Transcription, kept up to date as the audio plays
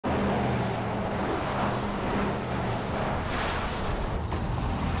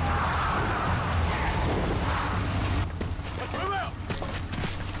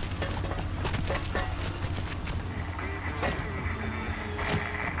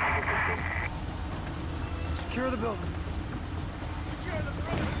Secure the building. Secure the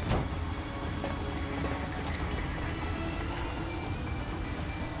perimeter.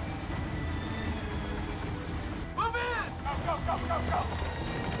 Move in! Go, go, go, go, go!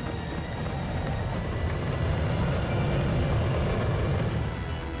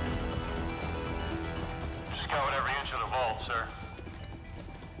 Scout every inch of the vault, sir.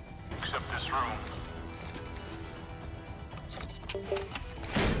 Except this room.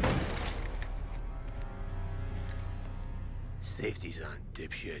 Safety's on,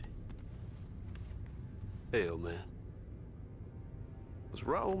 dipshit. Hey, old man. Was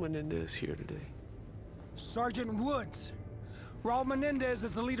Raul Menendez here today? Sergeant Woods. Raul Menendez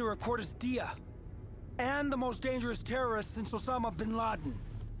is the leader of Cortes Dia. And the most dangerous terrorist since Osama bin Laden.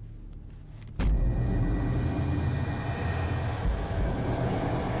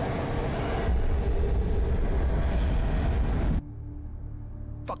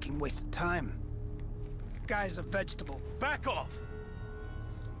 Fucking waste of time. Guy's a vegetable. Back off!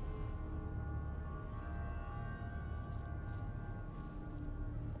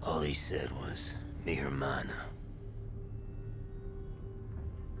 All he said was, mi hermana.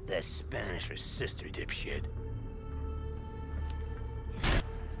 That's Spanish for sister, dipshit.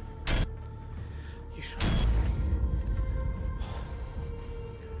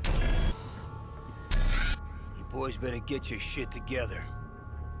 You boys better get your shit together.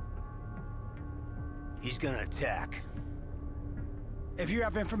 He's gonna attack. If you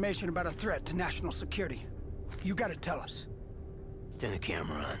have information about a threat to national security, you gotta tell us. Turn the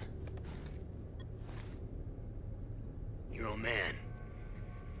camera on. Your old man.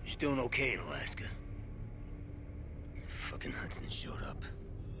 He's doing okay in Alaska. Fucking Hudson showed up.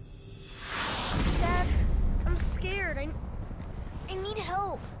 Dad, I'm scared. I need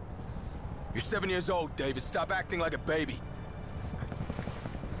help. You're 7 years old, David. Stop acting like a baby.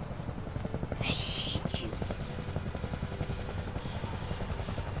 I hate you.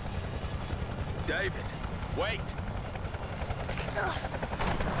 David, wait!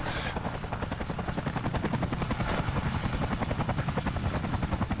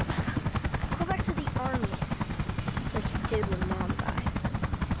 Go back to the army, like you did when Mom died.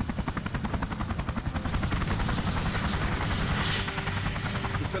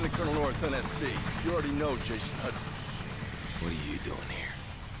 Lieutenant Colonel North, NSC. You already know Jason Hudson. What are you doing here?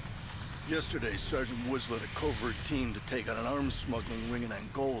 Yesterday, Sergeant Woods led a covert team to take out an arms smuggling ring in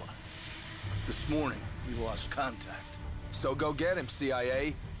Angola. This morning, we lost contact. So go get him,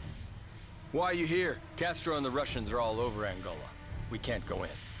 CIA. Why are you here? Castro and the Russians are all over Angola. We can't go in.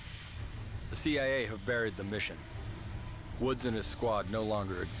 The CIA have buried the mission. Woods and his squad no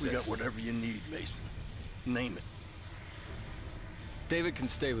longer exist. We got whatever you need, Mason. Name it. David can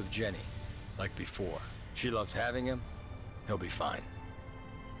stay with Jenny, like before. She loves having him. He'll be fine.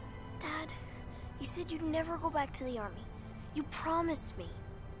 Dad, you said you'd never go back to the army. You promised me.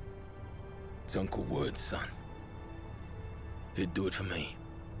 It's Uncle Woods, son. He'd do it for me.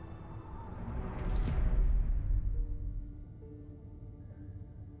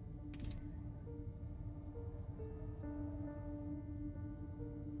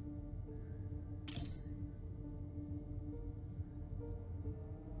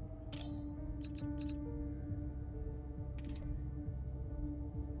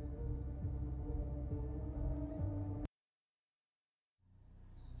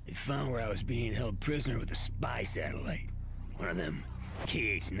 They found where I was being held prisoner with a spy satellite. One of them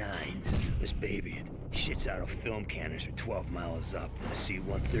KH-9s. This baby, it shits out a film canister 12 miles up. Then a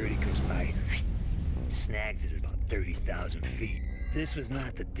C-130 comes by, snags it at about 30,000 feet. This was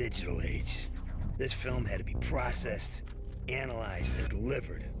not the digital age. This film had to be processed, analyzed, and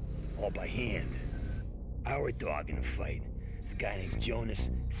delivered, all by hand. Our dog in the fight is a guy named Jonas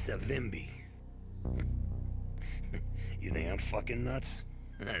Savimbi. You think I'm fucking nuts?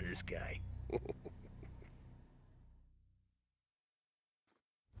 This guy.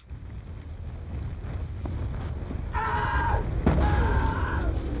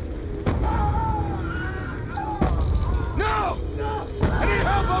 No! I need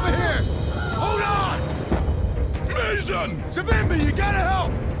help over here! Hold on! Mason! Savimbi, you gotta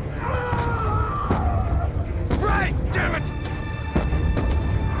help! Right! Damn it!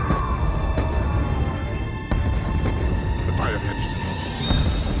 The fire finished him.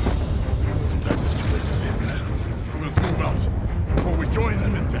 Sometimes it's too late to save a man. We must move out before we join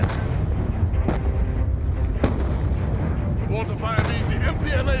them in death. The water fire means the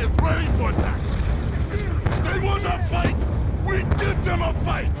MPLA is ready for attack. They want a fight! We give them a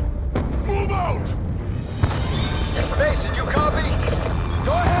fight! Move out! Mason, you copy?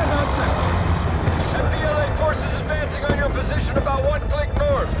 Go ahead, Hudson! MPLA forces advancing on your position about 1 click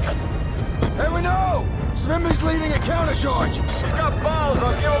north. Hey, we know! Swimby's leading a countercharge! He's got balls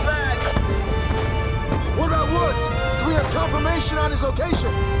on fuel bag! What about Woods? Do we have confirmation on his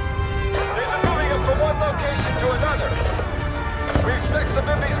location? They've been moving him from one location to another. We expect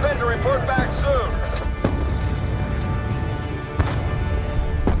Swimby's men to report back soon.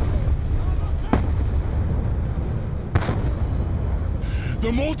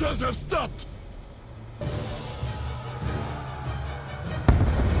 The motors have stopped!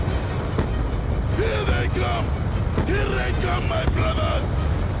 Here they come! Here they come, my brothers!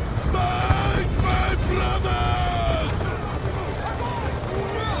 Fight, my brothers!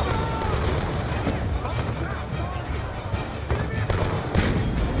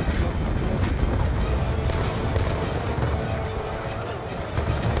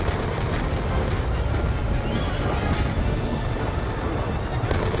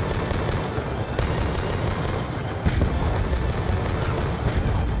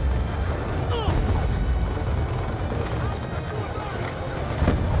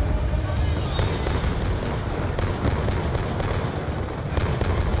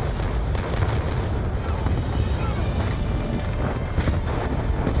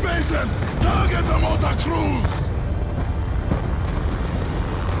 Target the motor crews!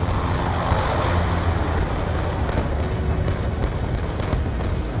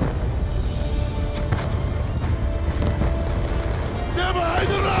 They're behind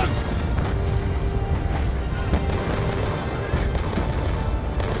the rocks!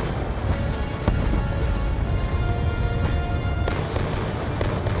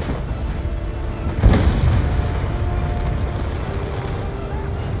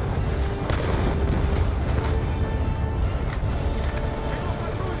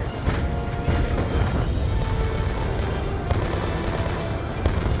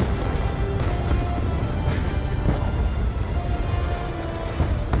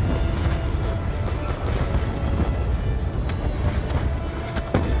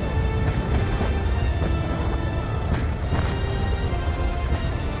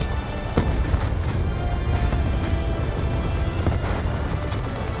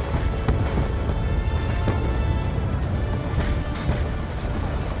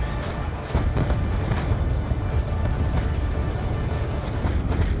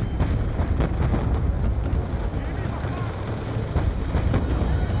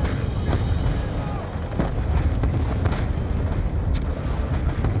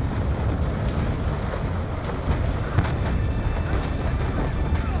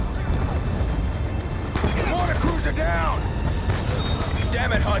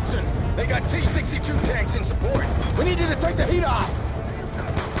 Damn it, Hudson! They got T-62 tanks in support! We need you to take the heat off!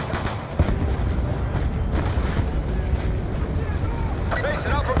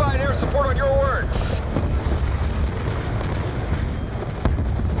 Mason, I'll provide air support on your word.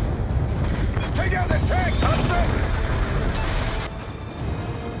 Take out the tanks, Hudson!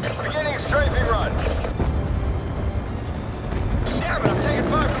 Beginning strafing run. Damn it, I'm taking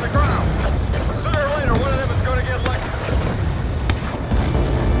fire from the ground. Sooner or later, one of them is going to get elected.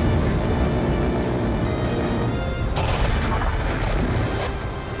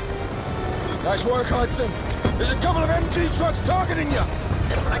 Nice work, Hudson. There's a couple of MG trucks targeting you.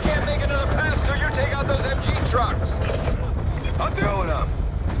 I can't make another pass till you take out those MG trucks. I'll deal with them.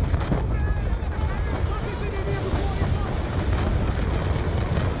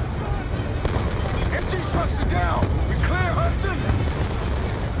 MG trucks are down. We clear, Hudson.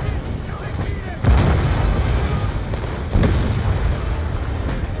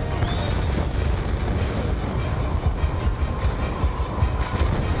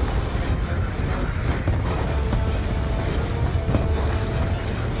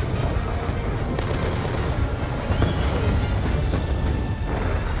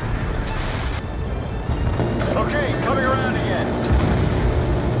 Okay, coming around again.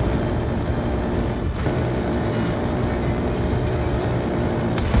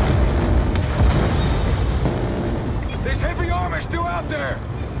 There's heavy armor still out there.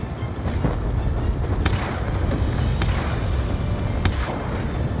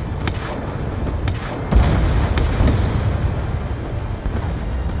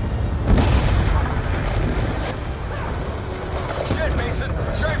 Shit, Mason.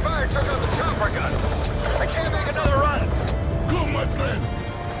 Straight fire took out the chopper gun. I can't make another run. Come, my friend!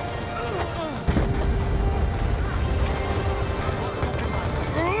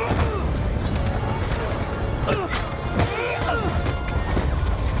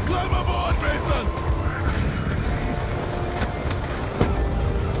 Climb aboard, Mason!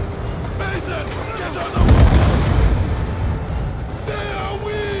 Mason, get on the wall! They are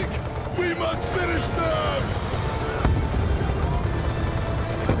weak! We must finish them!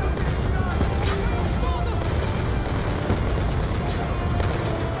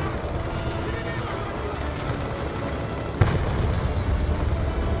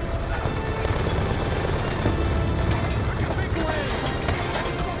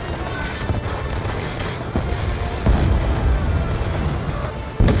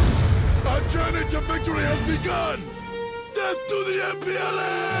 gun! Death to the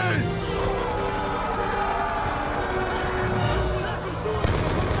MPLA!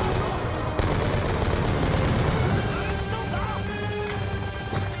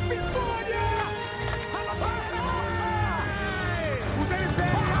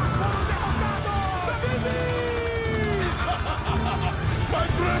 My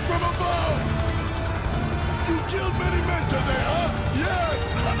friend from above! You killed many men today, huh? Yes!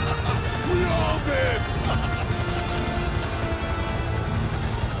 We all did!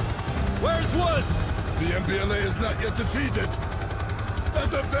 Where's Woods? The MPLA is not yet defeated.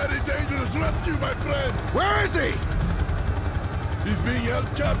 That's a very dangerous rescue, my friend! Where is he? He's being held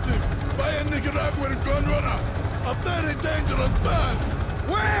captive by a Nicaraguan gun runner. A very dangerous man.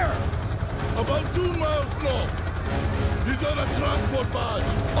 Where? About 2 miles north. He's on a transport barge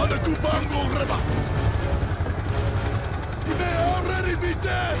on the Cubango River. He may already be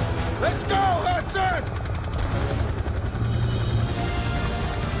dead. Let's go, Hudson!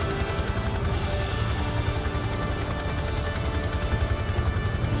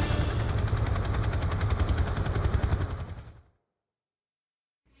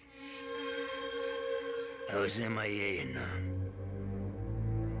 I was MIA and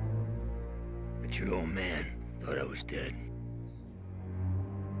but your old man thought I was dead.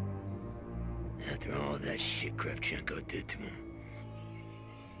 After all that shit Kravchenko did to him.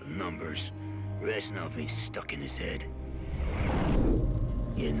 The numbers, Reznov ain't stuck in his head.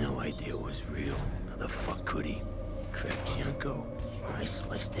 He had no idea it was real. How the fuck could he? Kravchenko, when I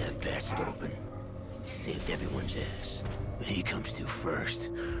sliced that bastard open, saved everyone's ass. But he comes to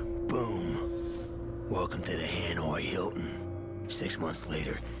first. Boom. Welcome to the Hanoi Hilton. 6 months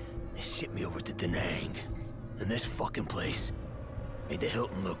later, they shipped me over to Da Nang. And this fucking place made the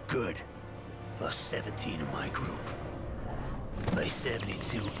Hilton look good. Lost 17 of my group. By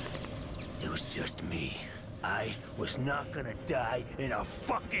 72, it was just me. I was not gonna die in a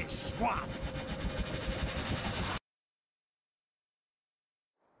fucking swamp!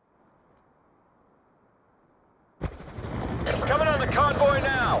 Coming on the convoy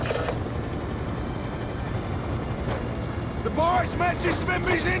now! The barge matches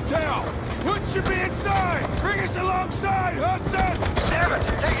Svenby's intel! Woods should be inside! Bring us alongside, Hudson! Damn it!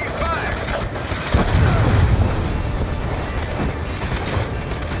 Taking fire!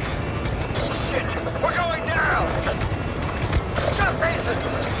 Shit! We're going down! Just faces!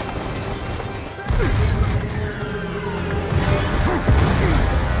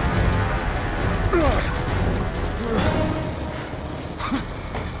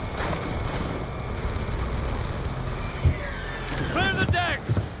 Clear the decks!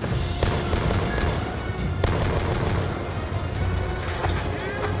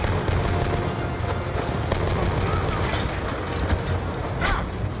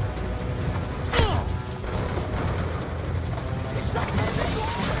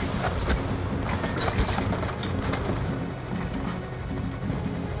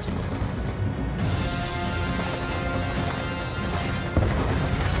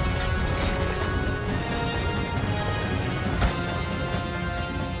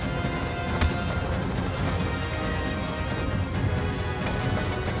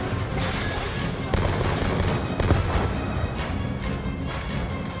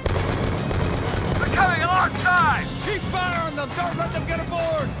 Keep firing them! Don't let them get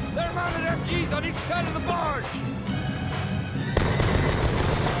aboard! They're mounted MGs on each side of the barge!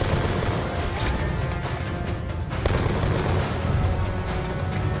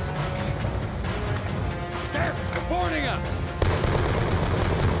 Damn! They're boarding us!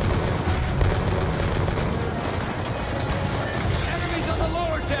 Enemies on the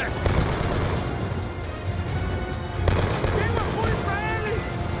lower deck!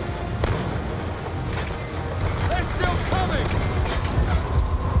 They're still coming!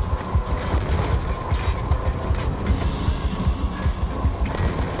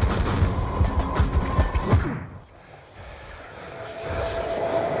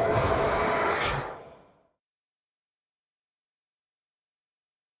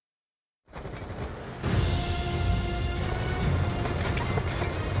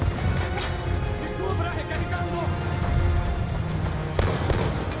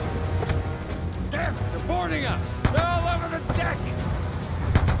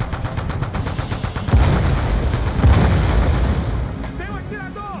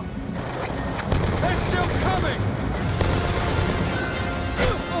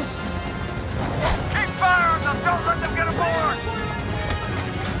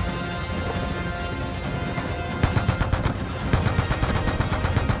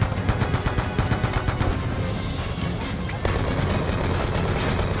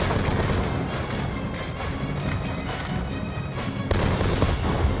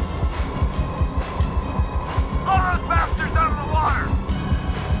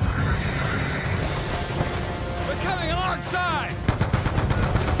 alongside!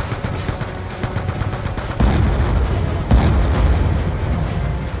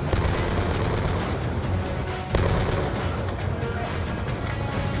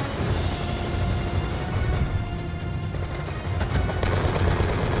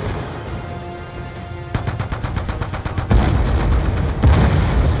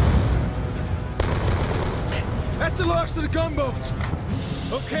 That's the locks to the gunboats!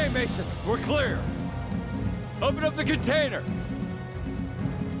 Okay, Mason, we're clear. Open up the container.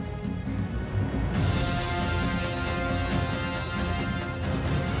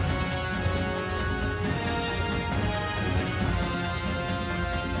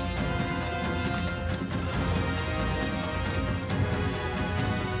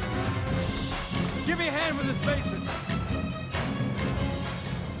 Give me a hand with this, Mason.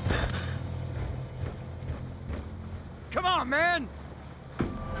 Come on, man!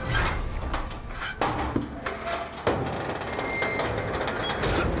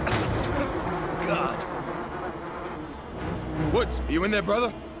 Woods, are you in there,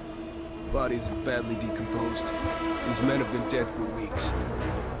 brother? Bodies are badly decomposed. These men have been dead for weeks.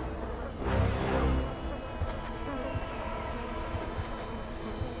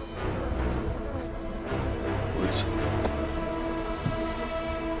 Woods.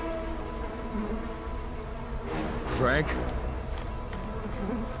 Frank?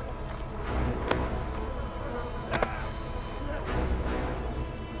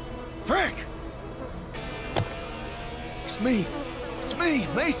 Frank! It's me. It's me,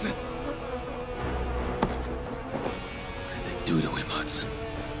 Mason. What did they do to him, Hudson?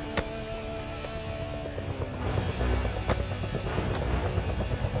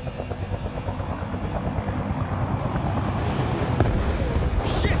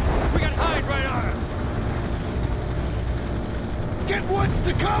 Shit! We got Hyde right on us! Get Woods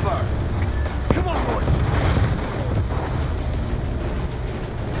to cover! Come on, Woods!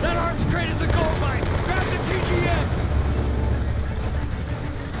 That arms crate is a gold mine! Grab the TGM!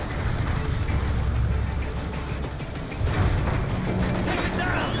 Take it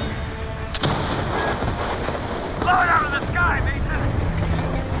down! Blow it out of the sky, Mason!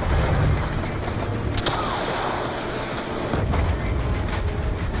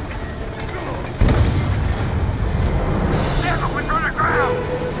 Damn it, we're on the ground!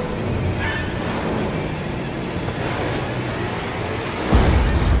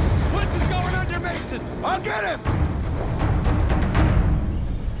 Woods is going under Mason! I'll get him!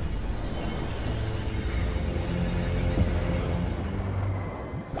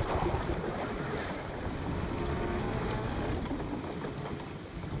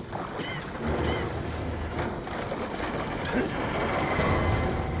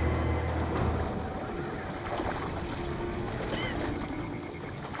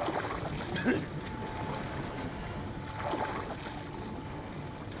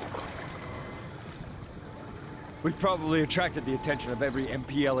 We've probably attracted the attention of every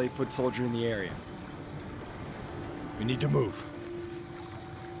MPLA foot soldier in the area. We need to move.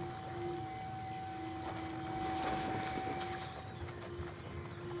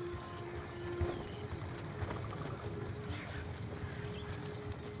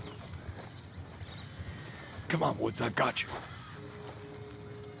 Come on, Woods, I've got you.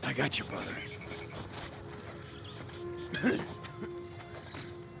 I got you, brother.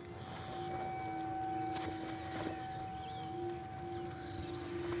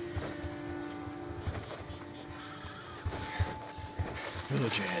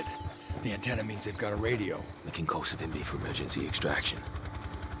 Village ahead. The antenna means they've got a radio. We can call Savimbi for emergency extraction.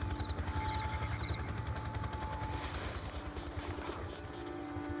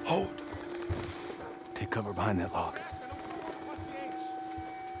 Hold! Take cover behind that log.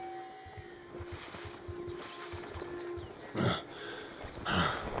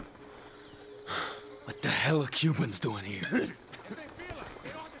 What the hell are Cubans doing here?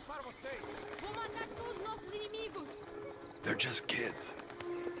 They're just kids.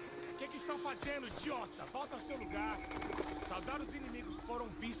 O que estão fazendo, idiota? Volta ao seu lugar. Soldados inimigos foram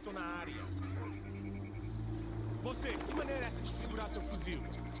vistos na área. Você, que maneira é essa de segurar seu fuzil?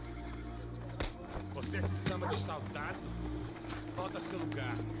 Você se chama de soldado? Volta ao seu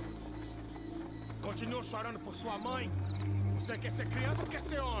lugar. Continua chorando por sua mãe? Você quer ser criança ou quer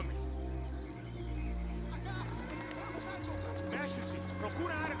ser homem? Mexe-se,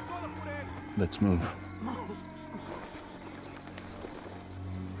 procura a área toda por eles. Let's move.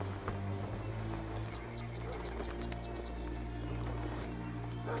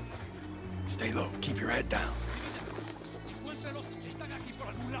 Stay low. Keep your head down.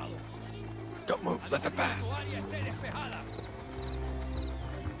 Don't move. Let them pass.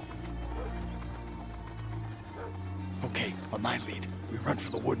 Okay, on my lead, we run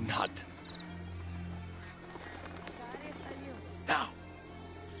for the wooden hut. Now!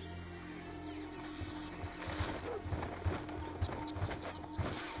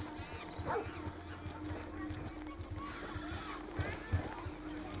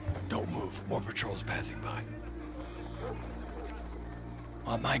 Don't move. More patrols passing by.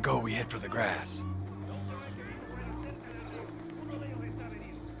 On my go, we head for the grass.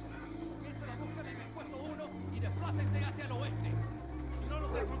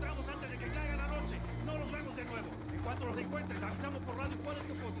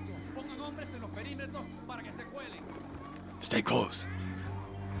 Stay close.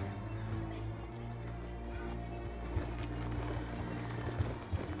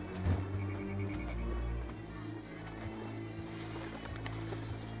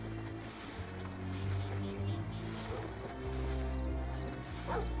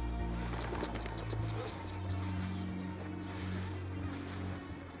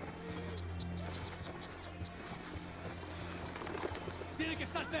 Tiene que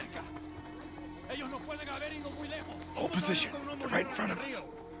estar cerca. Ellos no pueden haber ido muy lejos. Hold position. They're right in front of us.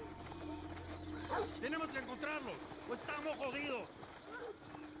 Tenemos que encontrarlos o estamos jodidos.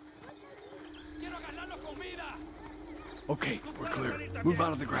 Quiero ganarnos comida. Okay, we're clear. Move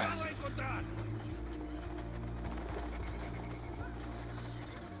out of the grass.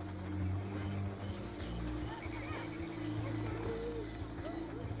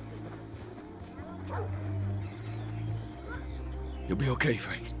 You'll be okay,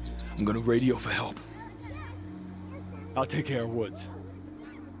 Frank. I'm gonna radio for help. I'll take care of Woods.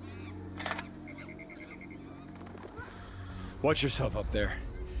 Watch yourself up there.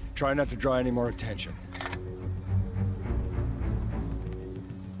 Try not to draw any more attention.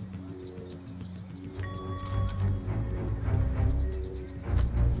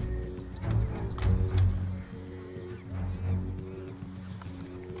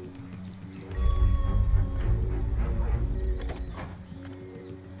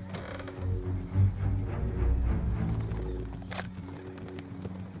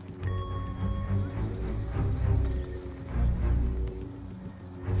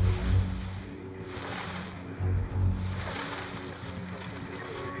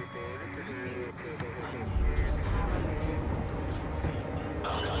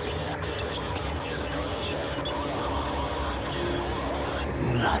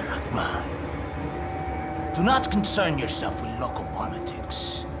 Do not concern yourself with local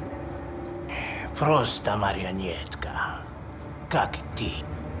politics. Prosta marionetka. Как ты.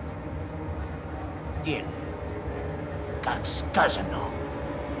 Делай. Как сказано.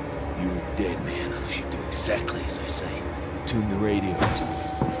 You're a dead man unless you do exactly as I say. Tune the radio to...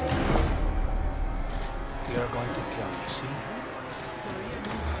 You're going to kill me, see?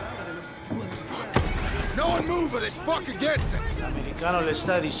 No one move or this fucker gets it. El americano le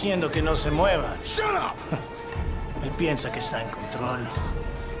está diciendo que no se mueva. Shut up! Él piensa que está en control,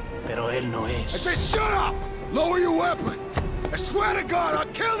 pero él no I es. said shut up! Lower your weapon! I swear to God,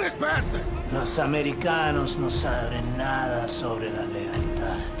 I'll kill this bastard! Los americanos no saben nada sobre la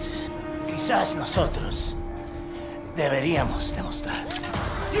lealtad. Quizás nosotros deberíamos demostrar.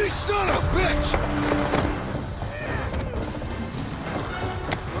 You son of a bitch!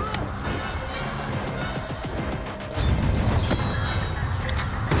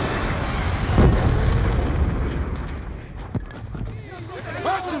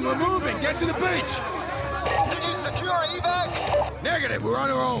 Hudson, we're moving! Get to the beach! Did you secure evac? Negative, we're on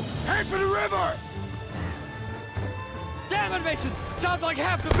our own. Head for the river! Damn it, Mason! Sounds like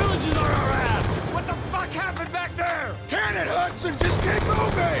half the villages are our ass! What the fuck happened back there? Can it, Hudson? Just keep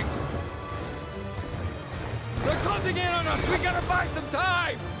moving! They're closing in on us! We gotta buy some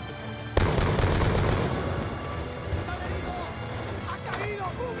time!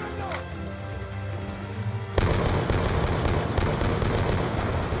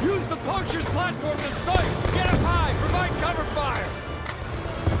 Use the poacher's platform to snipe! Get up high! Provide cover fire!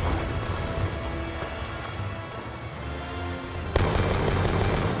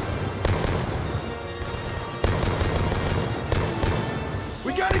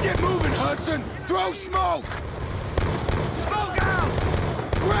 We gotta get moving, Hudson! Throw smoke! Smoke out!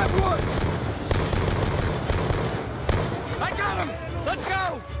 Grab Woods! I got him! Let's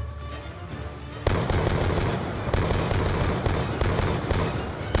go!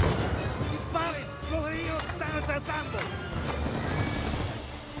 ¡Disparen! ¡Los heridos están atrasando!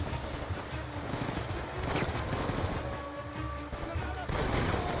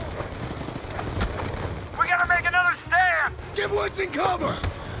 We gotta make another stand! Give Woods in cover!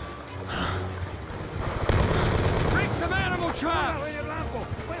 Bring some animal traps!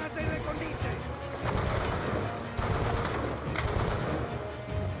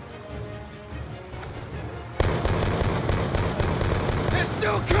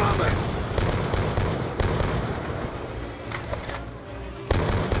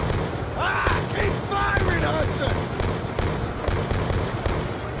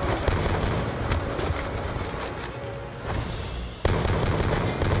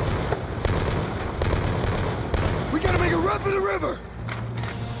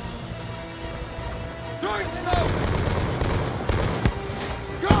 Throwing smoke!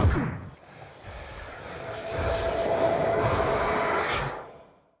 Go!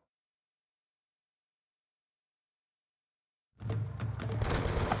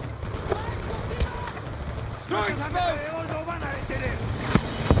 Throwing smoke!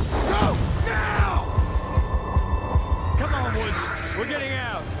 Go! Now! Come on, Woods. We're getting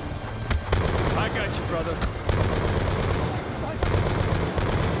out. I got you, brother.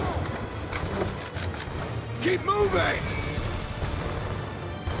 Keep moving!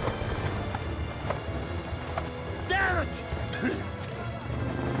 Damn it!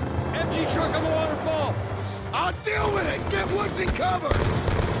 MG truck on the waterfall! I'll deal with it! Get Woods in cover!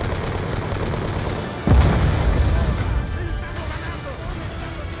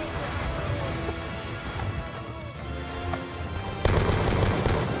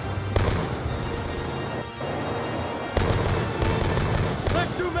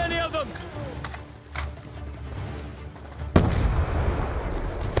 There's too many of them!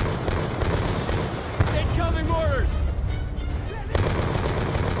 Incoming orders!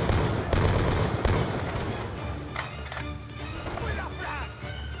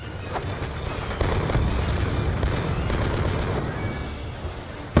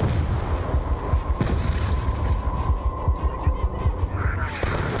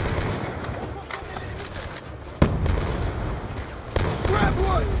 Grab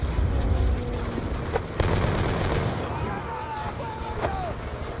Woods!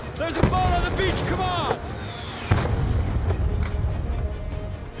 There's a boat on the beach, come on!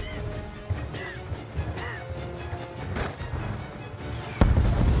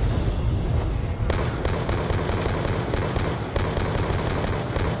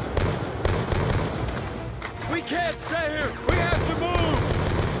 We can't stay here! We have to move!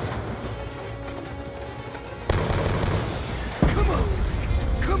 Come on!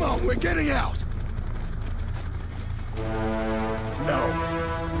 Come on, we're getting out! No.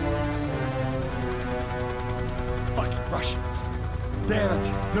 Fucking Russians! Damn it,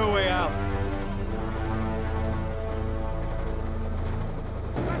 no way out.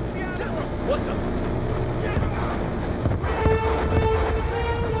 What the?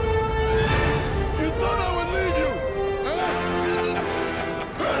 You thought I would leave you?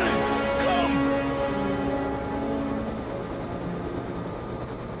 Hurry! Come!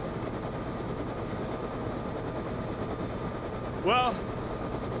 Well,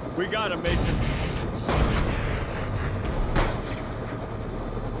 we got him, Mason.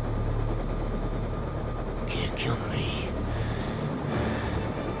 Can't kill me.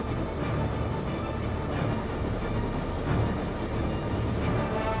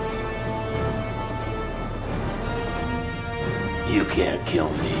 You can't kill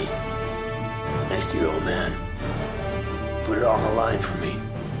me. Next to your old man. Put it all on the line for me.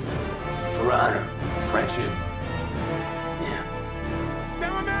 For honor, friendship. Yeah.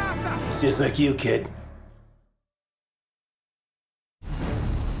 It's just like you, kid.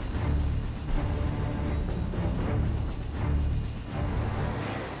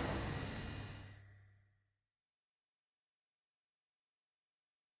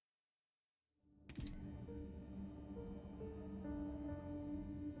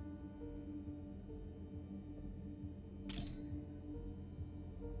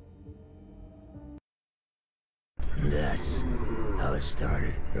 That's how it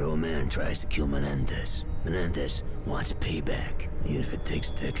started. Her old man tries to kill Menendez. Menendez wants payback, even if it takes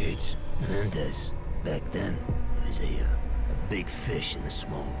decades. Menendez, back then, was a big fish in a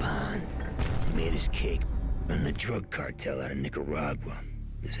small pond. He made his cake, running a drug cartel out of Nicaragua.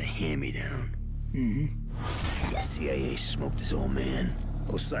 It was a hand-me-down. The CIA smoked his old man.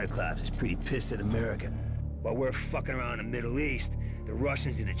 Old Cyclops is pretty pissed at America. While we're fucking around the Middle East, the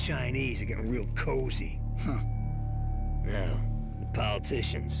Russians and the Chinese are getting real cozy. Now, the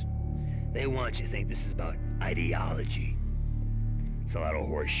politicians, they want you to think this is about ideology. It's a lot of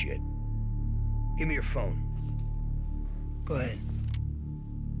horse shit. Give me your phone. Go ahead.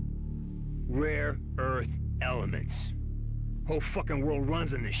 Rare earth elements. Whole fucking world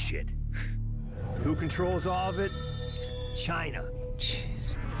runs on this shit. Who controls all of it? China. Jeez.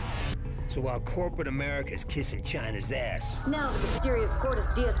 So while corporate America is kissing China's ass... Now the mysterious Cortes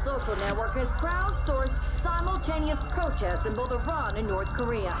Diaz social network has crowdsourced simultaneous protests in both Iran and North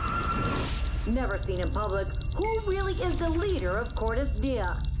Korea. Never seen in public, who really is the leader of Cortes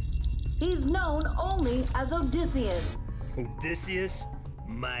Diaz? He's known only as Odysseus. Odysseus?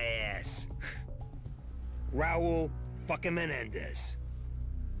 My ass. Raul fucking Menendez.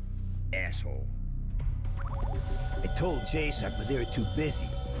 Asshole. I told JSOC, but they were too busy.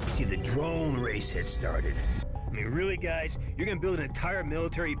 See, the drone race had started. I mean, really, guys? You're gonna build an entire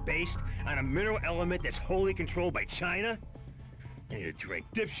military based on a mineral element that's wholly controlled by China? I need a drink.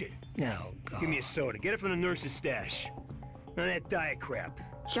 Dipshit. No, God. Give me a soda. Get it from the nurse's stash. None of that diet crap.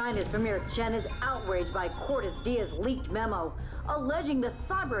 China's Premier Chen is outraged by Cortes Diaz's leaked memo, alleging the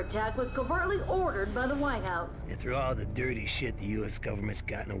cyber attack was covertly ordered by the White House. And through all the dirty shit the U.S. government's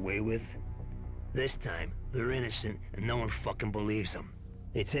gotten away with, this time, they're innocent and no one fucking believes them.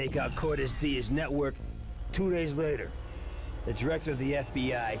 They take out Cortes Diaz's network 2 days later. The director of the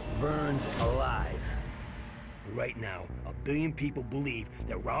FBI burned alive. Right now, 1 billion people believe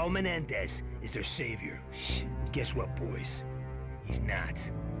that Raul Menendez is their savior. Guess what, boys? He's not.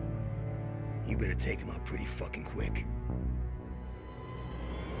 You better take him out pretty fucking quick.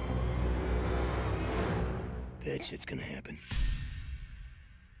 That shit's gonna happen.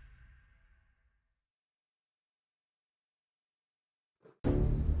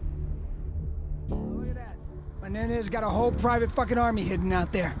 Look at that. Menendez got a whole private fucking army hidden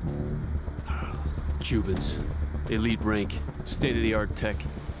out there. Cubans. Elite rank. State-of-the-art tech.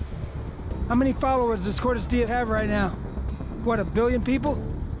 How many followers does Cortes Diaz have right now? What, 1 billion people?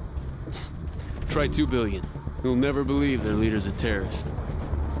 Try 2 billion. You'll never believe their leader's a terrorist.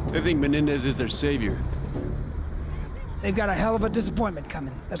 They think Menendez is their savior. They've got a hell of a disappointment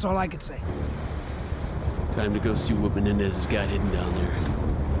coming. That's all I could say. Time to go see what Menendez has got hidden down there.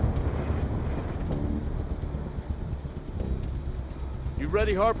 You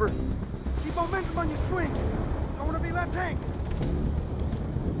ready, Harper? Keep momentum on your swing. Don't want to be left hanging.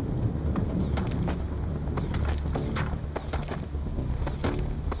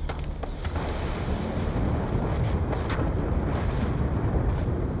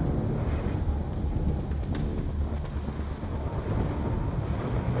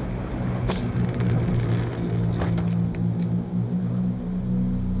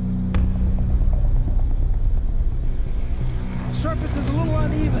 Surface is a little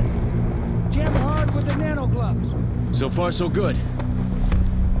uneven. Jam hard with the nano gloves. So far, so good.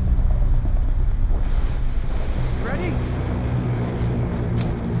 Ready?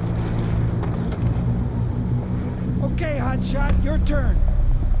 Okay, hotshot, your turn.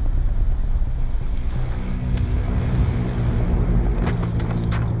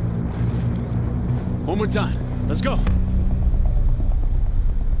 One more time. Let's go.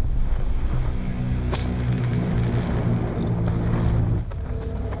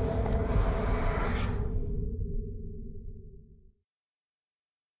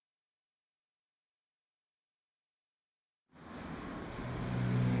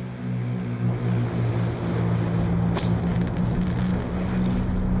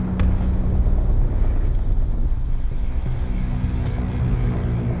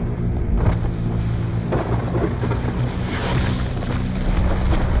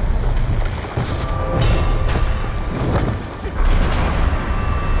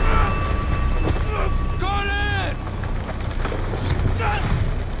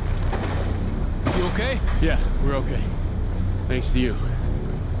 Yeah, we're okay. Thanks to you.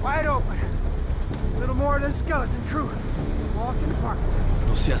 Wide open. Little more than skeleton crew. Walk in the park.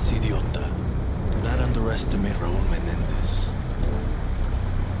 No seas idiota. Do not underestimate Raul Menendez.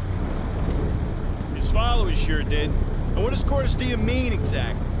 His followers sure did. And what does Cortes Diaz mean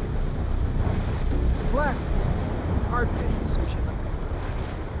exactly? Flat. Hard pit. Some shit like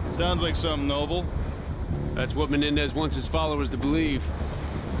that. Sounds like something noble. That's what Menendez wants his followers to believe.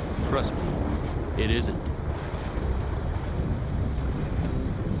 Trust me, it isn't.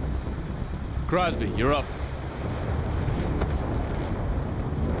 Crosby, you're up.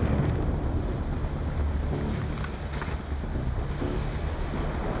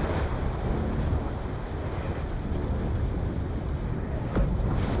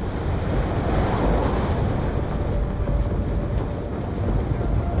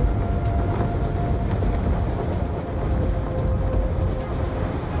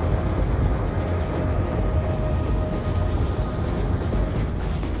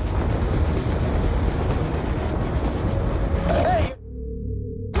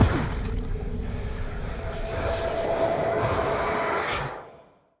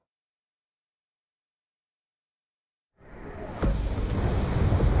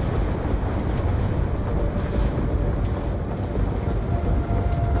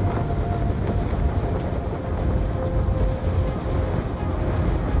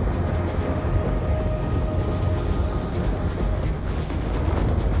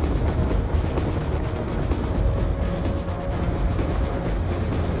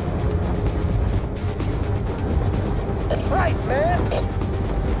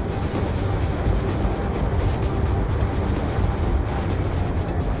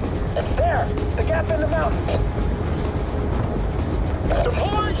 gap in the mountain.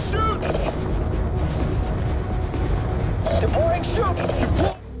 Deploying shoot! Deploying shoot!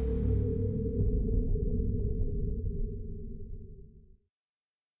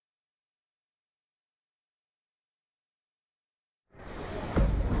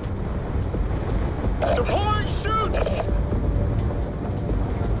 Deploying shoot!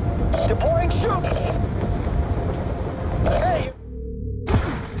 Deploying shoot! Hey!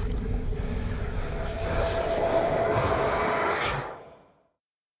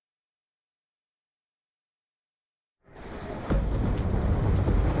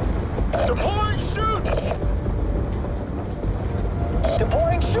 Deploying shoot!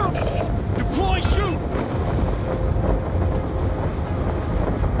 Deploying shoot! Deploying shoot!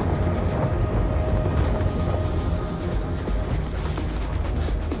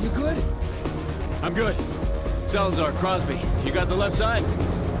 You good? I'm good. Salazar, Crosby, you got the left side?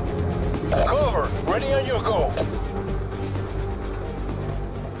 Cover! Ready on your go!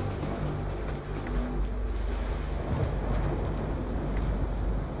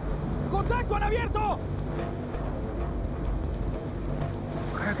 ¡Contacto en abierto!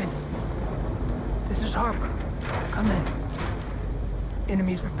 Kraken, this is Harper. Come in.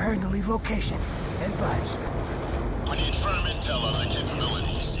 Enemies preparing to leave location. Advise. We need firm intel on their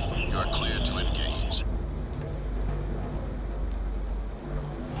capabilities. You are clear to engage.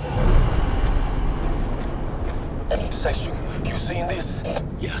 Section, you seen this?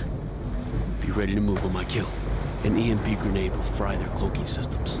 Yeah. Be ready to move on my kill. An EMP grenade will fry their cloaking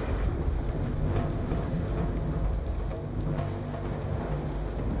systems.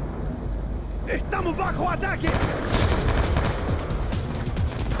 ¡Estamos bajo ataque!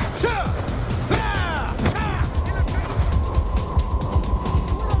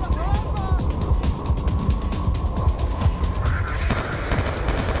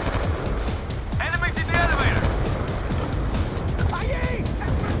 Enemies in the elevator! ¡Allí!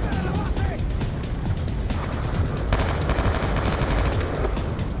 ¡Enfrente de la base!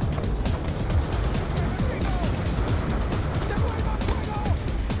 ¡Devuelva fuego!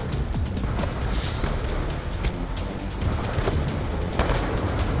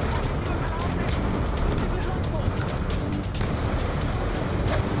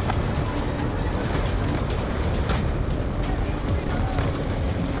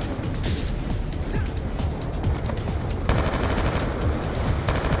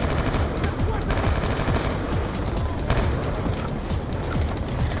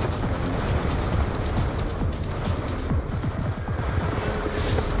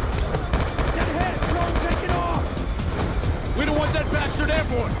 Dead ahead! Drone taking off! We don't want that bastard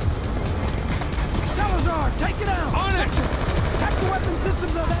airborne! Salazar, take it out! On it! Hack the weapon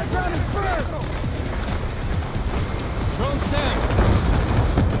systems of that grounded bird! Drones down!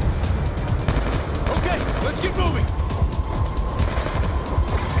 Okay, let's get moving!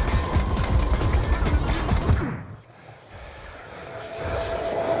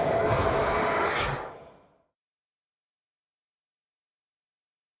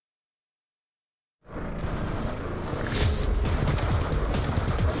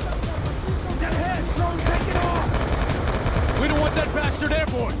 Dead ahead! Drone taking off! We don't want that bastard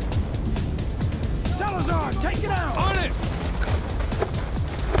airborne! Salazar, take it out! On it!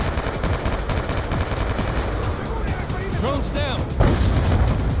 Drones down!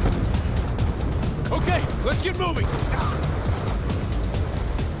 Okay, let's get moving!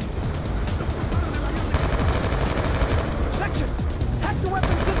 Section! Hack the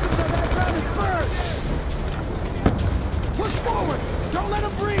weapon systems of that grounded bird! Push forward! Don't let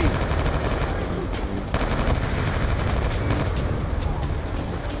him breathe!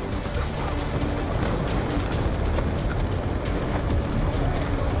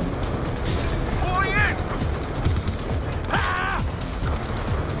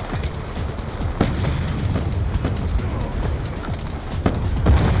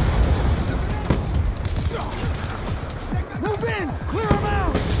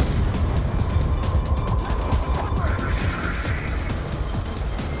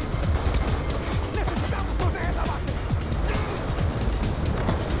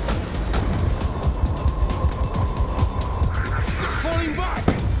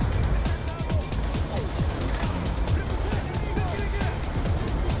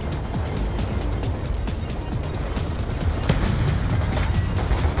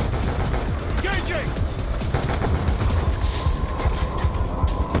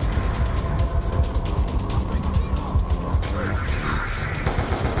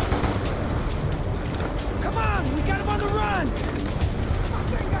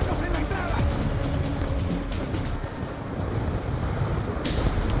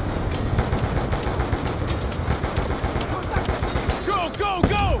 go,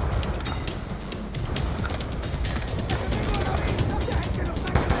 go!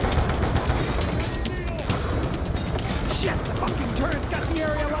 Shit, the fucking turret got the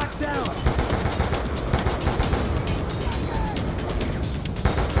area locked down.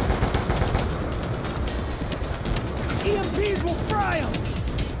 EMPs will fry him!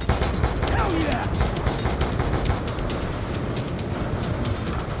 Hell yeah!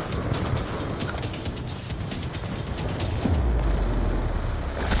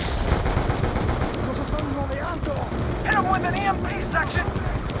 Hit him with an EMP section!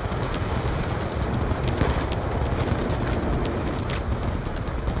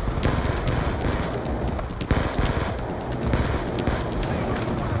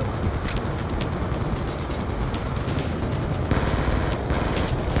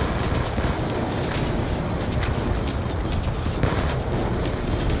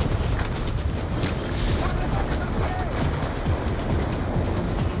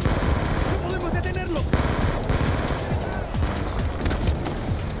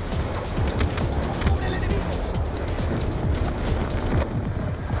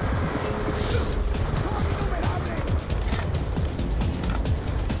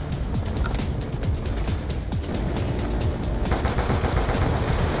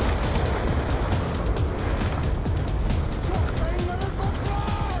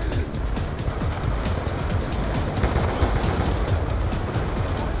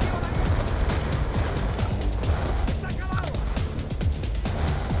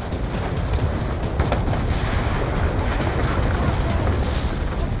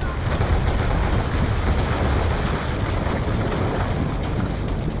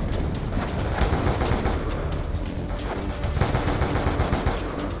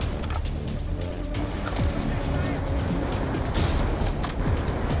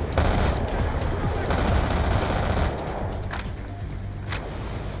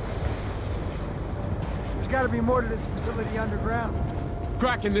 Gotta be more to this facility underground.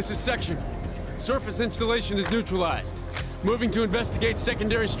 Kraken, this is Section. Surface installation is neutralized. Moving to investigate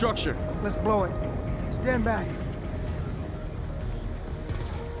secondary structure. Let's blow it. Stand back.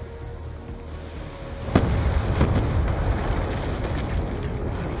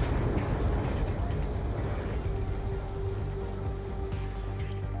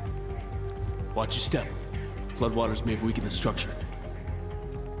 Watch your step. Floodwaters may have weakened the structure.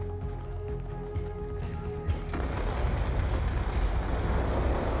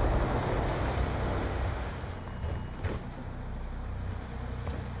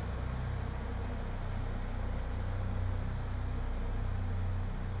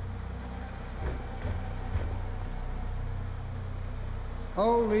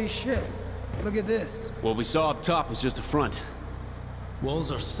 Holy shit. Look at this. What we saw up top was just a front.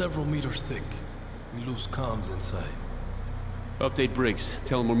 Walls are several meters thick. We lose comms inside. Update Briggs.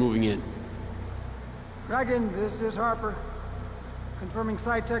 Tell him we're moving in. Dragon, this is Harper. Confirming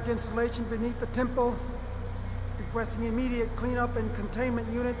Sci-Tech installation beneath the temple. Requesting immediate cleanup and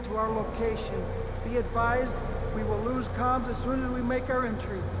containment unit to our location. Be advised, we will lose comms as soon as we make our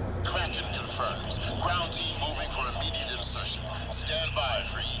entry. Kraken confirms. Ground team moving for immediate insertion. Stand by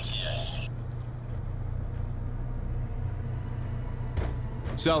for ETA.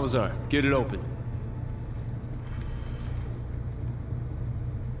 Salazar, get it open.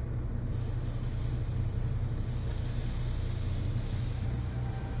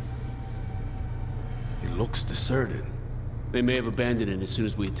 It looks deserted. They may have abandoned it as soon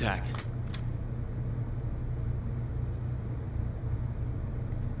as we attacked.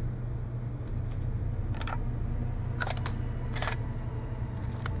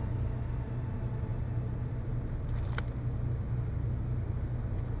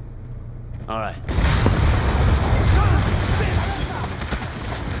 All right.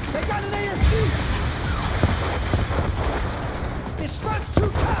 They got an ASC! This front's too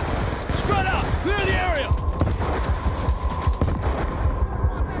tough! Spread out! Clear the area!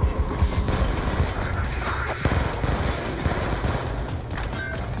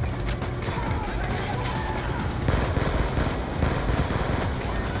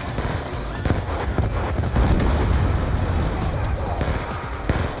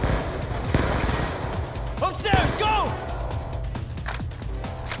 Upstairs, go!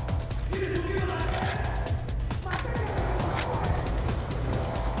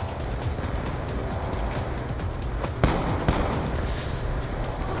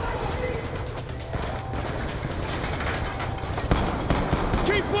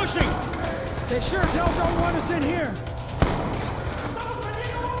 Keep pushing! They sure as hell don't want us in here!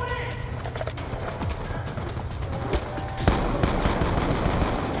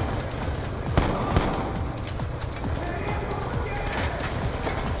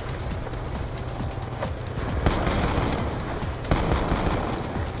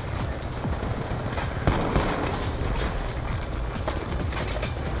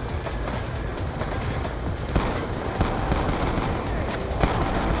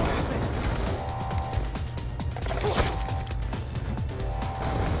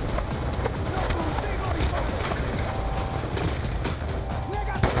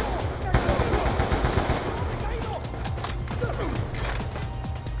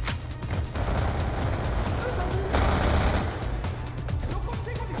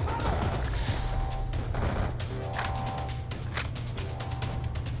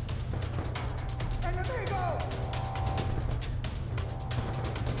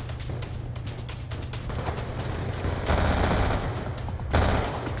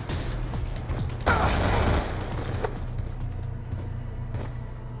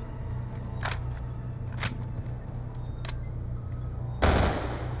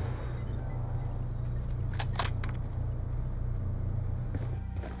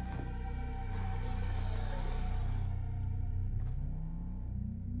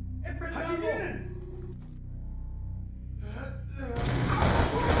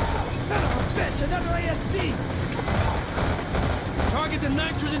 LASD! Target the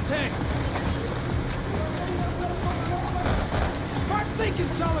nitrogen tank! Smart thinking,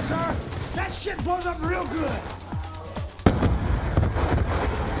 Salazar! That shit blows up real good!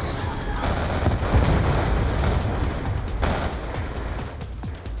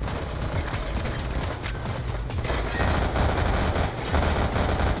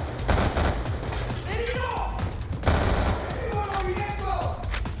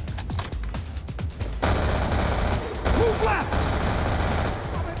 Move left!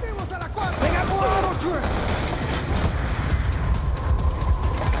 They got more auto turrets!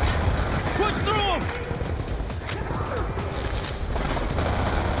 Push through them!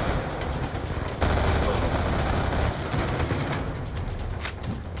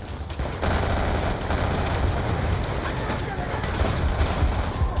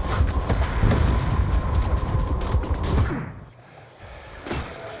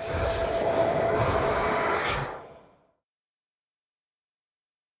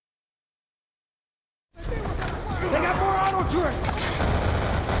 They got more auto turrets!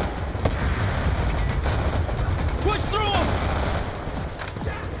 Push through them!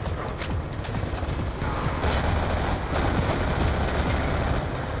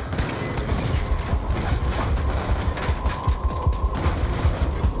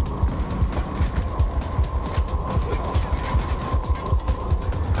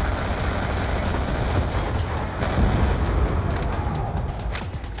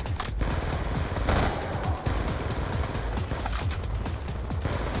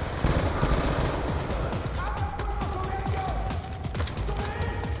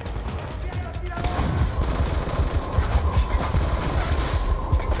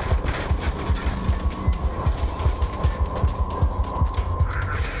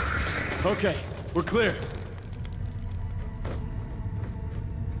 Okay, we're clear.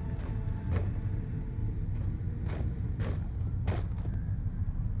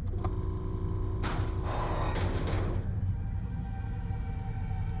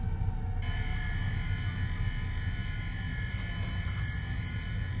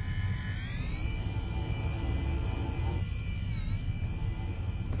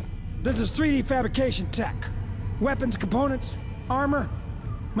 This is 3D fabrication tech. Weapons, components, armor.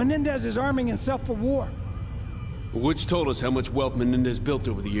 Menendez is arming himself for war. Woods told us how much wealth Menendez built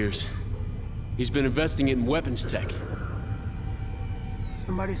over the years. He's been investing it in weapons tech.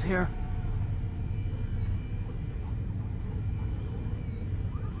 Somebody's here.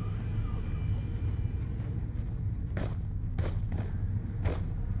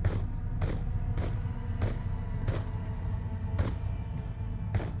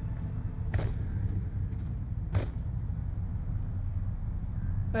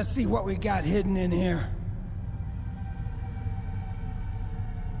 Let's see what we got hidden in here.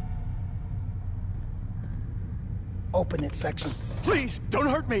 Open it, section. Please, don't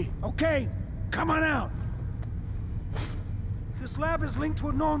hurt me! Okay, come on out. This lab is linked to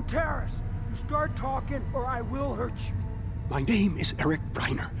a known terrorist. You start talking, or I will hurt you. My name is Eric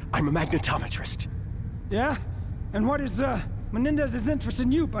Briner. I'm a magnetometrist. Yeah? And what is, Menendez's interest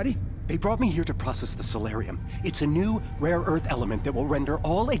in you, buddy? They brought me here to process the Celerium. It's a new, rare earth element that will render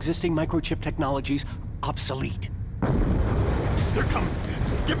all existing microchip technologies obsolete. They're coming!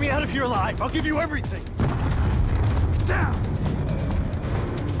 Get me out of here alive! I'll give you everything! Down!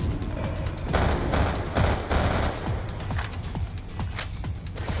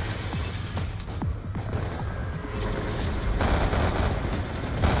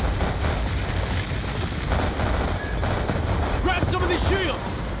 Grab some of these shields!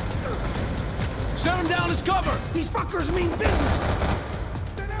 Shut him down as cover! These fuckers mean business!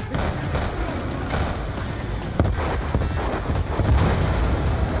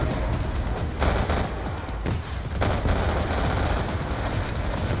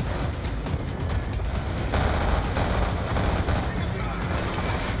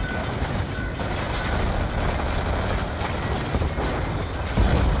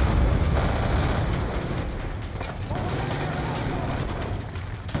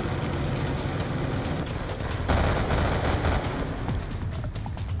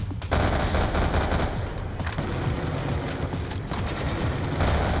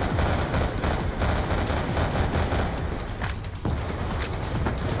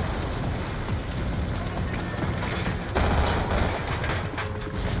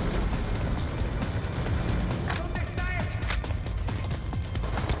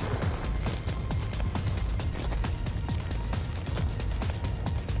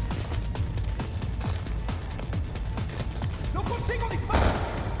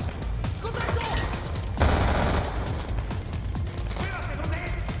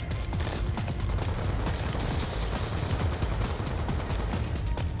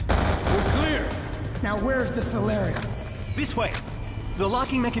 Now where's the Celerium? This way. The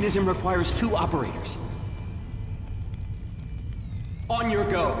locking mechanism requires 2 operators. On your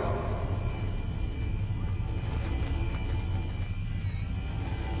go.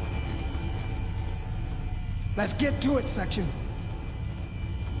 Let's get to it, Section.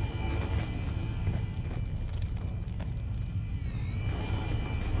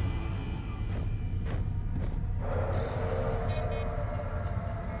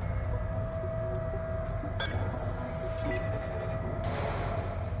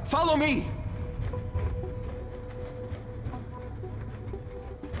 Follow me!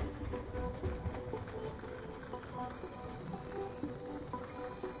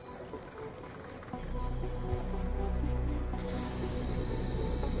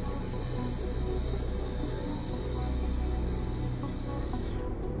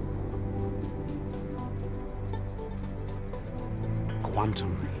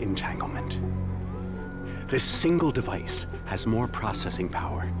 Quantum entanglement. This single device has more processing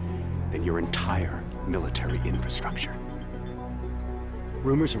power than your entire military infrastructure.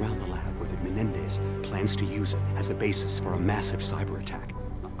 Rumors around the lab were that Menendez plans to use it as a basis for a massive cyber attack.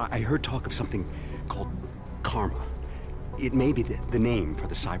 I heard talk of something called Karma. It may be the name for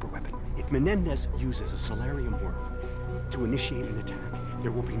the cyber weapon. If Menendez uses a Celerium worm to initiate an attack,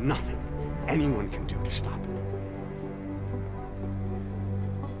 there will be nothing anyone can do to stop it.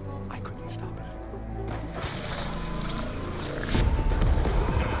 I couldn't stop it.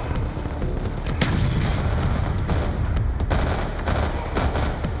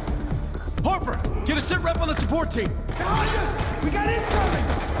 Get a sit rep on the support team! Behind us! We got incoming!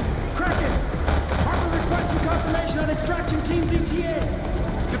 Kraken! Harper requesting confirmation on extraction team's ETA!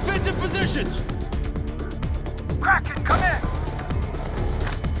 Defensive positions! Kraken, come in!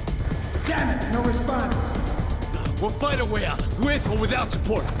 Damn it, no response. We'll fight our way out, with or without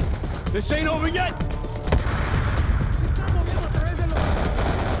support. This ain't over yet!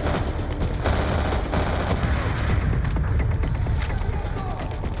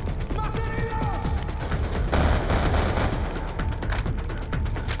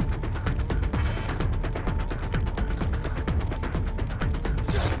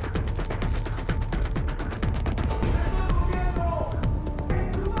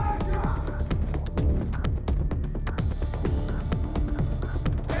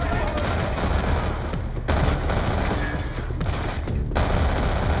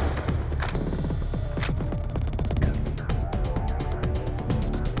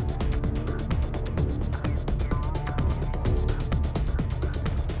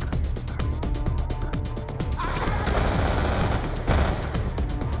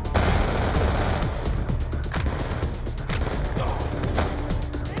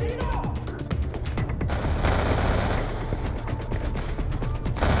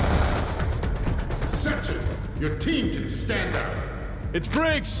 Your team can stand out. It's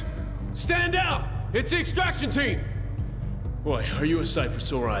Briggs! Stand out! It's the extraction team! Boy, are you a sight for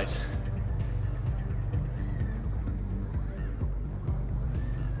sore eyes.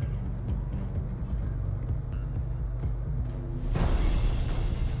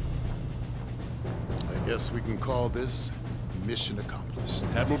 I guess we can call this mission accomplished.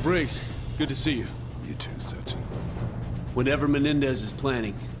 Admiral Briggs, good to see you. You too, Sergeant. Whatever Menendez is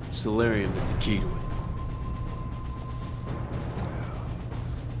planning, Celerium is the key to it.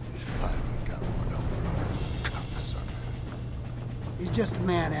 He's just a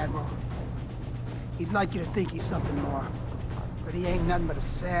man, Admiral. He'd like you to think he's something more. But he ain't nothing but a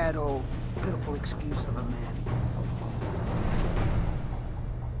sad, old, pitiful excuse of a man.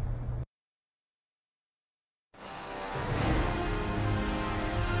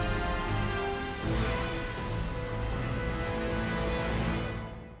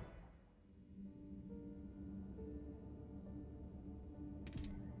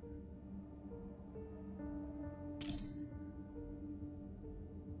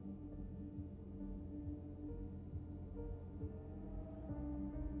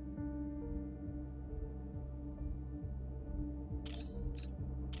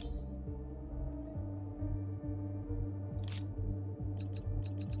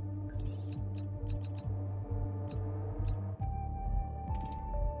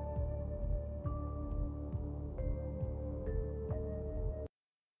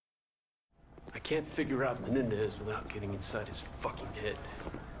 I can't figure out Menendez without getting inside his fucking head.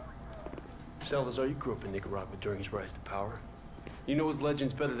 Salazar, you grew up in Nicaragua during his rise to power. You know his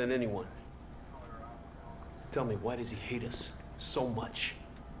legends better than anyone. Tell me, why does he hate us so much?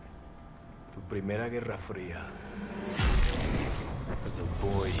 Tu primera guerra fría. As a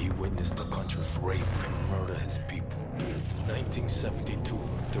boy, he witnessed the country's rape and murder his people. In 1972,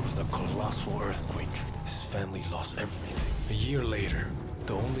 there was a colossal earthquake. His family lost everything. A year later,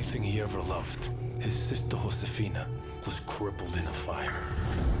 the only thing he ever loved, his sister Josefina, was crippled in a fire.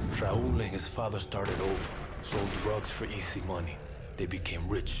 Raul and his father started over, sold drugs for easy money. They became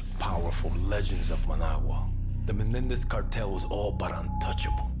rich, powerful legends of Managua. The Menendez cartel was all but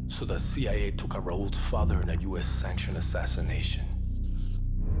untouchable, so the CIA took out Raul's father in a US-sanctioned assassination.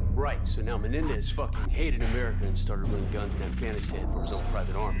 Right, so now Menendez fucking hated America and started running guns in Afghanistan for his own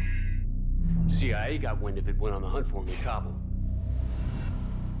private army. CIA got wind of it, went on the hunt for him in Kabul.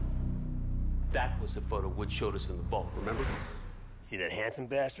 That was the photo Wood showed us in the vault, remember? See that handsome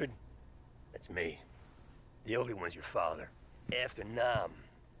bastard? That's me. The ugly one's your father. After Nam.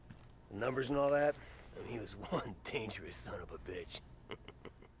 The numbers and all that? I mean, he was one dangerous son of a bitch.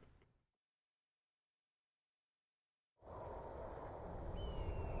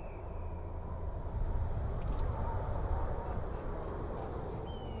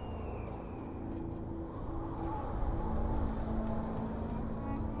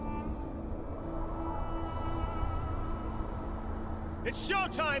 It's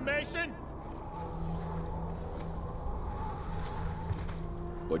showtime, Mason!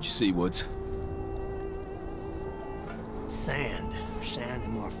 What'd you see, Woods? Sand. Sand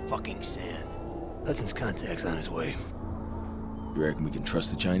and more fucking sand. Hudson's contact's on his way. You reckon we can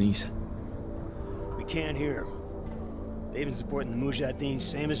trust the Chinese? We can't hear. They've been supporting the Mujahideen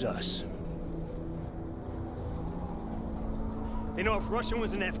same as us. They know if Russia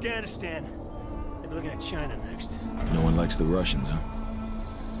was in Afghanistan, they'd be looking at China next. No one likes the Russians, huh?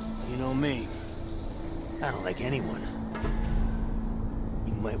 You know me. I don't like anyone.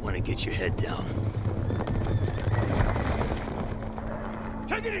 You might want to get your head down.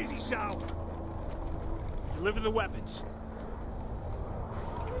 Take it easy, Sal! Deliver the weapons.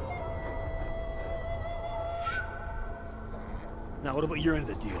 Now, what about your end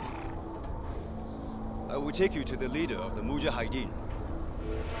of the deal? I will take you to the leader of the Mujahideen.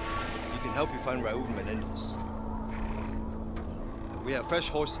 He can help you find Raul Menendez. We have fresh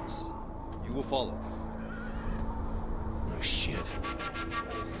horses. You will follow. Oh, shit.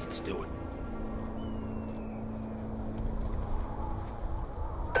 Let's do it.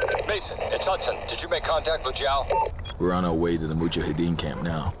 Mason, it's Hudson. Did you make contact with Zhao? We're on our way to the Mujahideen camp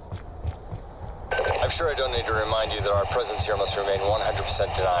now. I'm sure I don't need to remind you that our presence here must remain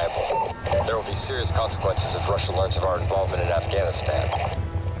 100% deniable. There will be serious consequences if Russia learns of our involvement in Afghanistan.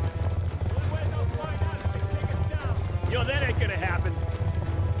 Yo, that ain't gonna happen.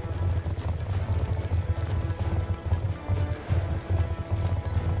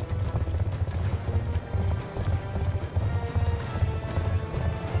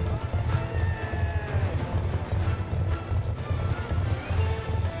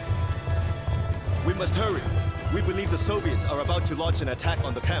 We must hurry. We believe the Soviets are about to launch an attack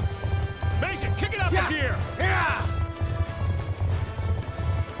on the camp. Mason, kick it up in gear! Yeah!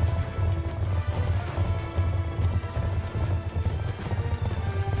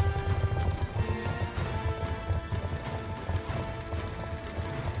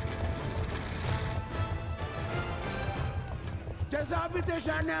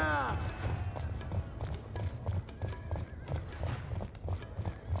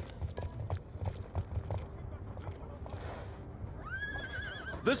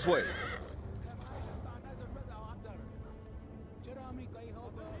 This way.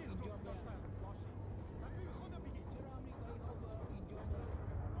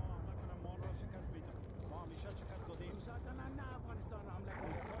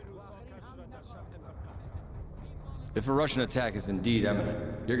 If a Russian attack is indeed imminent,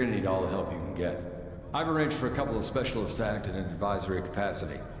 you're gonna need all the help you can get. I've arranged for a couple of specialists to act in an advisory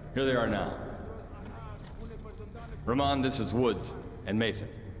capacity. Here they are now. Rahman, this is Woods, and Mason.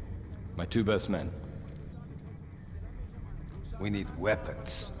 My two best men. We need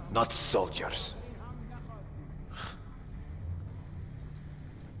weapons, not soldiers.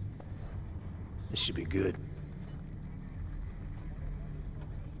 This should be good.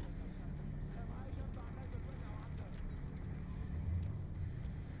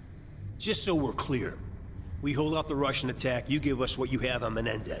 Just so we're clear, we hold off the Russian attack, you give us what you have on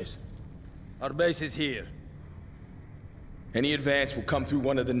Menendez. Our base is here. Any advance will come through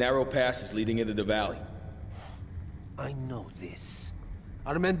one of the narrow passes leading into the valley. I know this.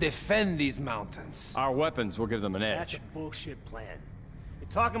 Our men defend these mountains. Our weapons will give them an edge. That's a bullshit plan.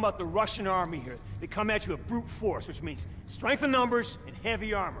 You're talking about the Russian army here. They come at you with brute force, which means strength in numbers and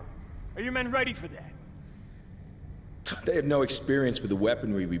heavy armor. Are your men ready for that? They have no experience with the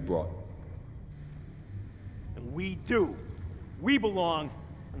weaponry we brought. And we do. We belong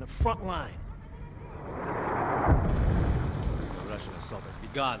on the front line. The Russian assault has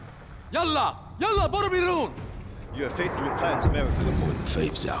begun. Yalla! Yalla, Borobirun! You have faith in your plans, America.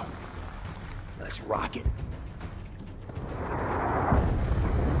 Faith's out. Let's rock it.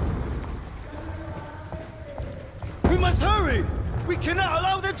 We must hurry! We cannot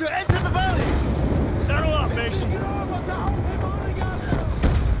allow them to enter the valley! Settle up, Mason.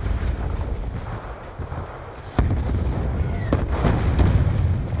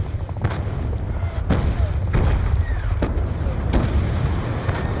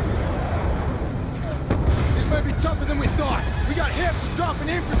 This may be tougher than we thought. We got hips dropping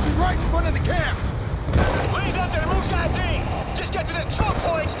infantry right in front of the camp. Lead up their Mujahideen! Just get to the choke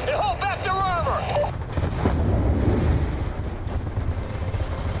points and hold back their armor!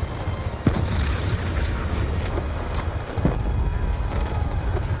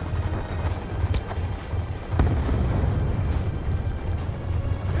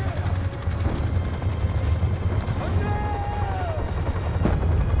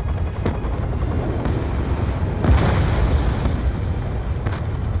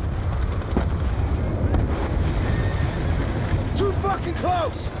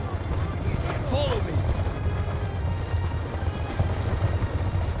 Close! Follow me.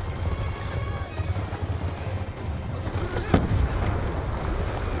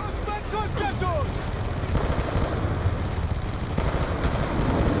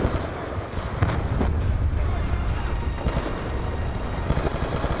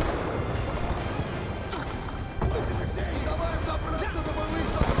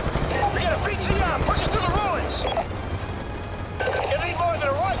 We got a BTR! Push us to the ruins! You need more than a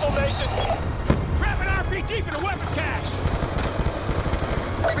rifle, Mason! Grab an RPG for the weapon cache!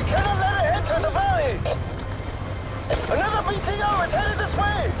 We cannot let it enter the valley! Another BTR is headed this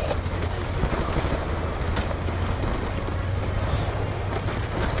way!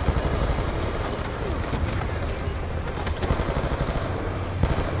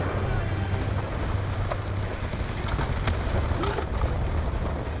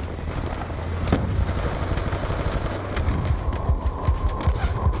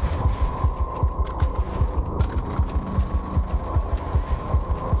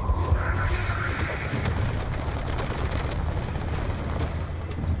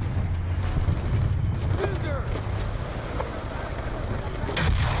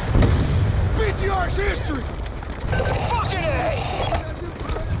 BTR's history! Fucking A!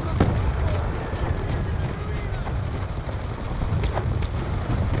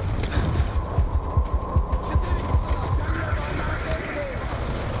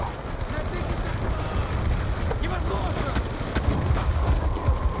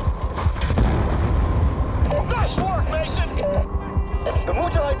 Nice work, Mason! The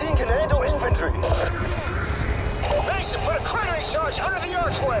Mujahideen can handle infantry. Mason, put a cratering charge under the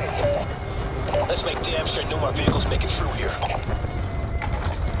archway! Let's make damn sure no more vehicles make it through here.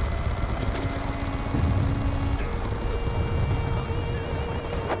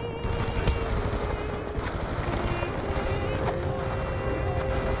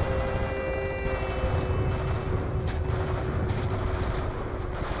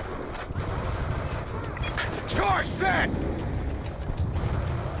 Charge set!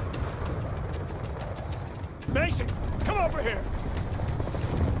 Mason, come over here!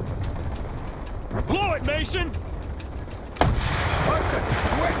 Blow it, Mason! Hudson,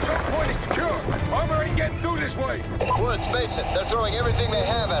 the west choke point is secure. Armor ain't getting through this way. Woods, Mason, they're throwing everything they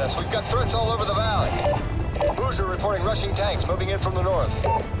have at us. We've got threats all over the valley. Bouger reporting rushing tanks moving in from the north.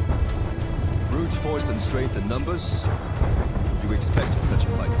 Brute force and strength in numbers? You expected such a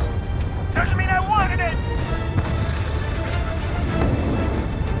fight. Doesn't mean I wanted it!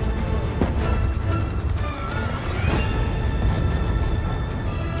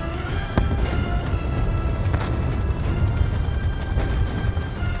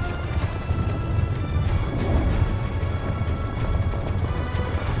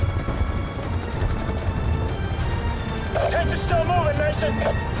 Tanks are still moving, Mason!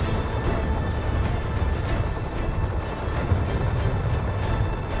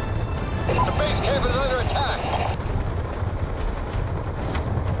 The base camp is under attack.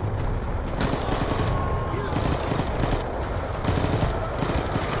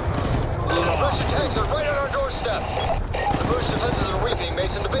 Russian tanks are right on our doorstep. The Bush defenses are weakening,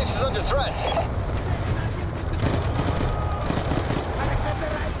 Mason. The base is under threat.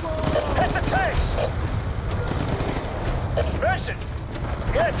 Hit the tanks! Mason!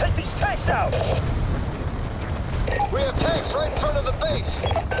 We gotta take these tanks out! We have tanks right in front of the base.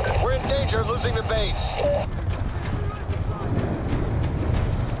 We're in danger of losing the base.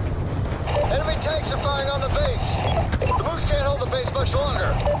 Enemy tanks are firing on the base. The Moose can't hold the base much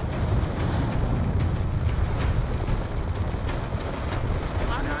longer.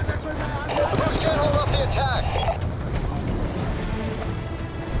 The Moose can't hold off the attack.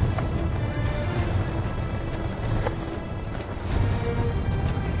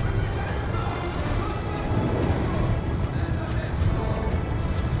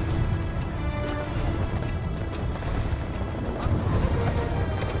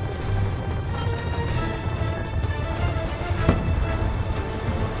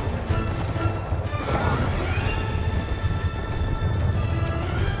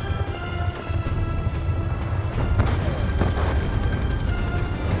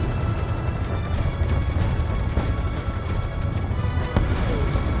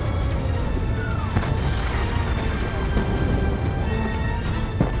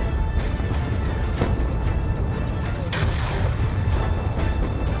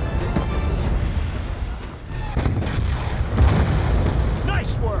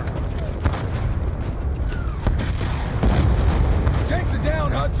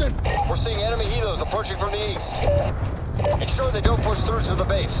 We're seeing enemy helos approaching from the east. Ensure they don't push through to the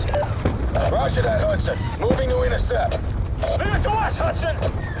base. Roger that, Hudson. Moving to intercept. Leave it to us, Hudson!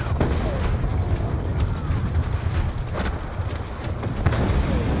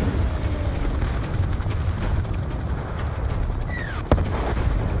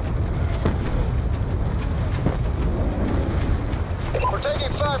 We're taking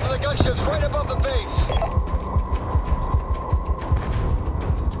fire from the gunships right above the base.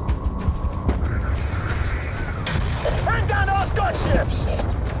 Bring down those gunships!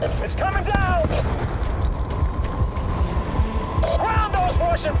 It's coming down! Ground those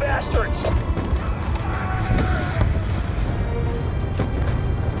Russian bastards!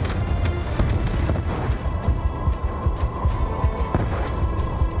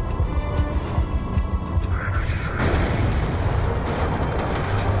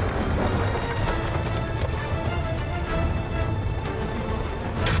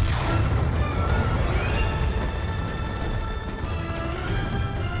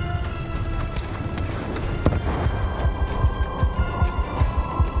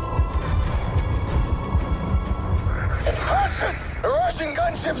 The Russian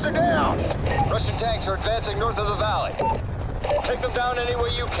gunships are down! Russian tanks are advancing north of the valley. Take them down any way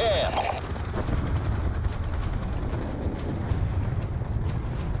you can.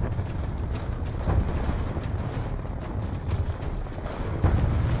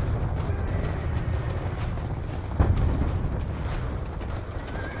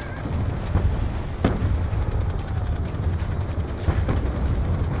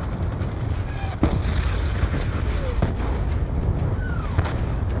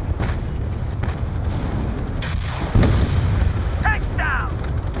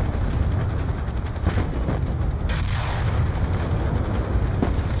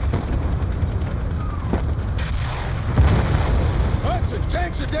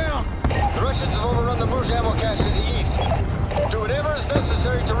 Tanks are down! The Russians have overrun the Mouge ammo cache to the east. Do whatever is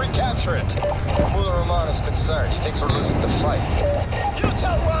necessary to recapture it. Muller Roman is concerned. He thinks we're losing the fight. You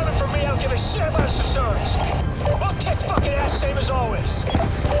tell Roman from me I'll give a shit about his concerns. We'll kick fucking ass same as always.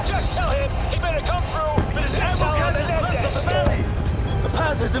 Just tell him he better come through with his intel on the net desk. The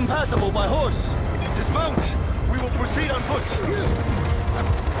path is impassable by horse. Dismount. We will proceed on foot.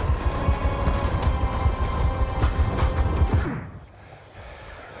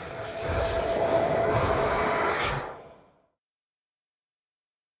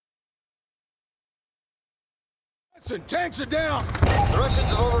 Tanks are down! The Russians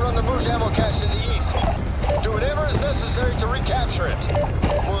have overrun the Mouge ammo cache to the east. Do whatever is necessary to recapture it.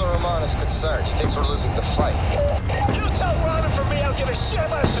 Muller Roman is concerned. He thinks we're losing the fight. You tell Roman from me I'll give a shit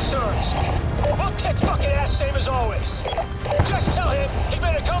about his concerns. We'll kick fucking ass same as always. Just tell him he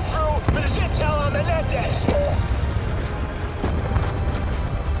better come through with his intel on the net desk.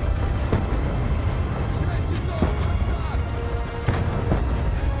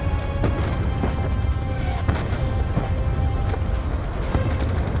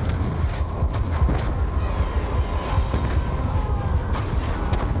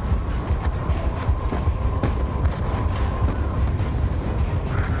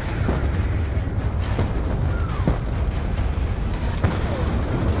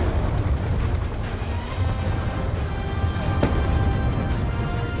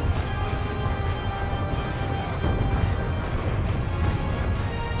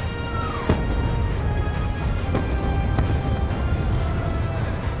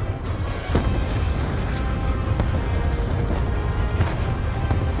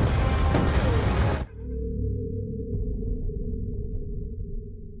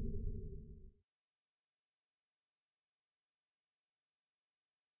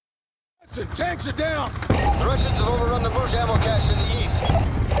 The tanks are down! The Russians have overrun the Mouge ammo cache to the east.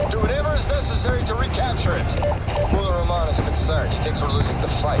 Do whatever is necessary to recapture it. Muller Roman is concerned. He thinks we're losing the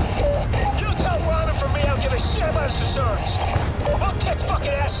fight. You tell Ron from me I don't give a shit about his concerns. We'll kick fucking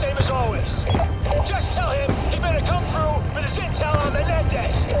ass same as always. Just tell him he better come through with his intel on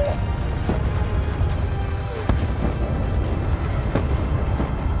Menendez.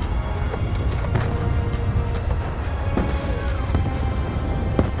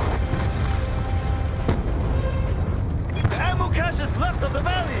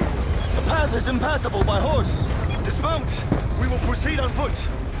 The path is impassable by horse. Dismount. We will proceed on foot.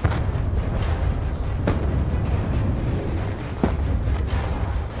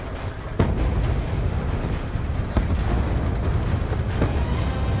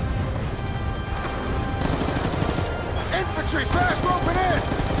 Infantry, fast roping in!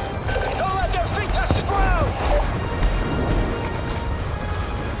 Don't let their feet touch the ground!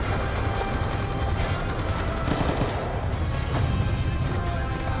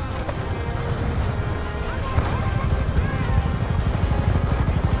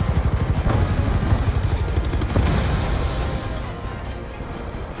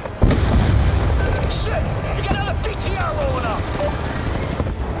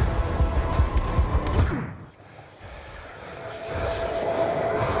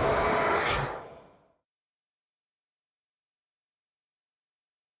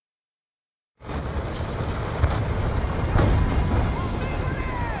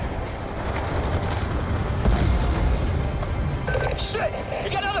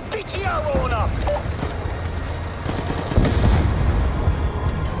 BTR rolling up!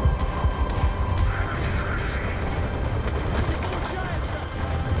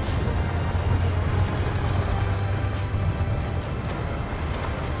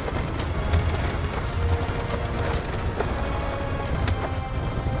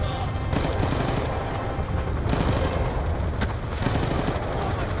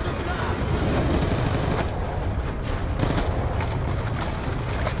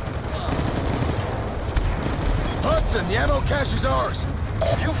 The ammo cache is ours.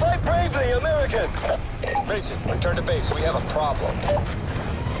 You fight bravely, American! Mason, return to base. We have a problem.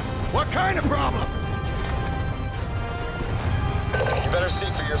 What kind of problem? You better see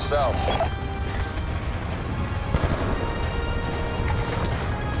for yourself.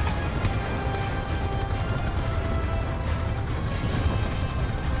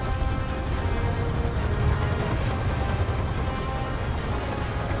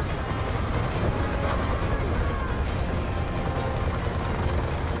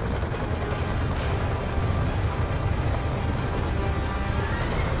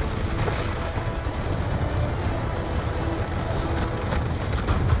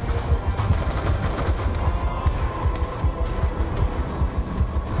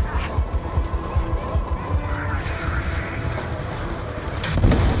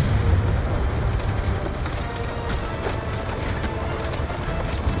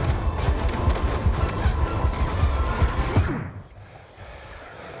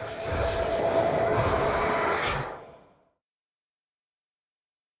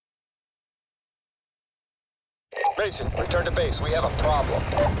 Mason, return to base. We have a problem.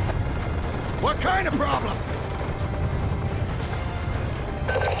 What kind of problem?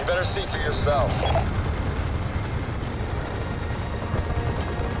 You better see for yourself.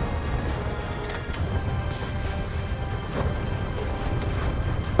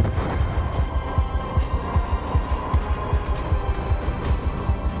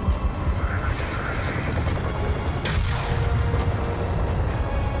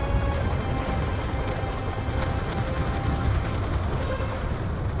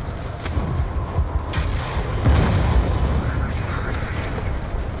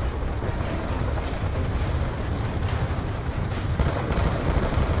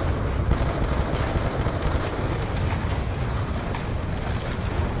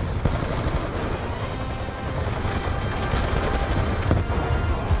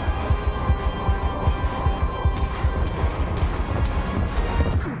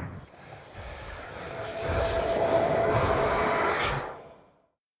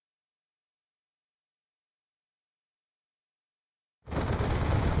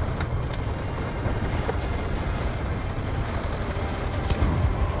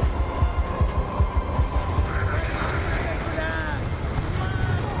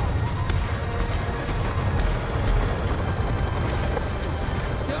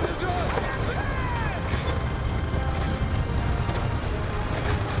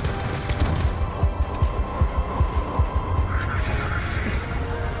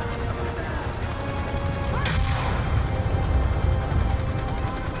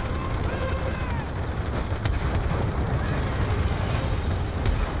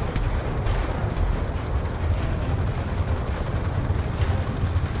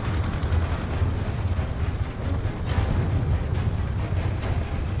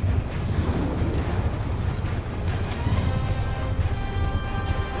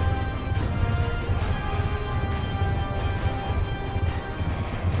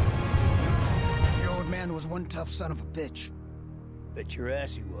 was one tough son of a bitch. Bet your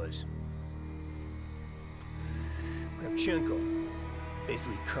ass he was. Kravchenko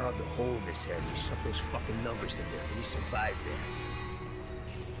basically carved a hole in his head and he shoved those fucking numbers in there, and he survived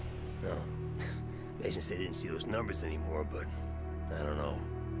that. No. Mason said he didn't see those numbers anymore, but I don't know.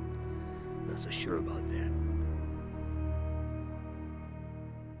 Not so sure about that.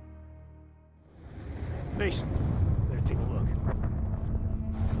 Mason, better take a look.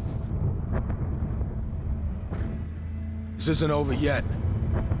 This isn't over yet.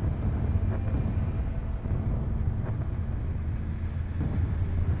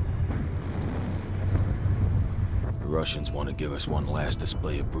 The Russians want to give us one last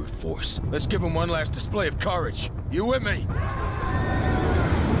display of brute force. Let's give them one last display of courage. You with me?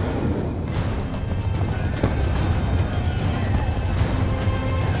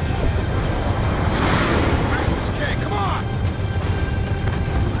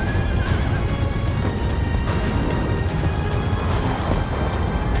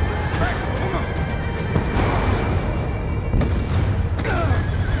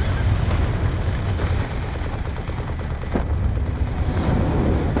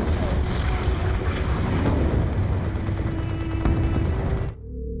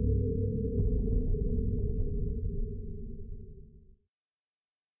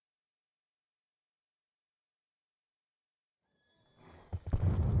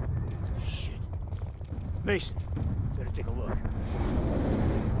 Mason, better take a look.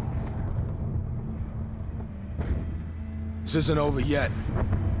 This isn't over yet.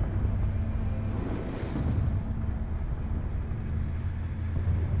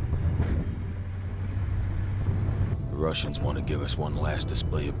 The Russians want to give us one last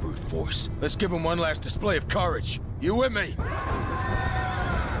display of brute force. Let's give them one last display of courage. You with me?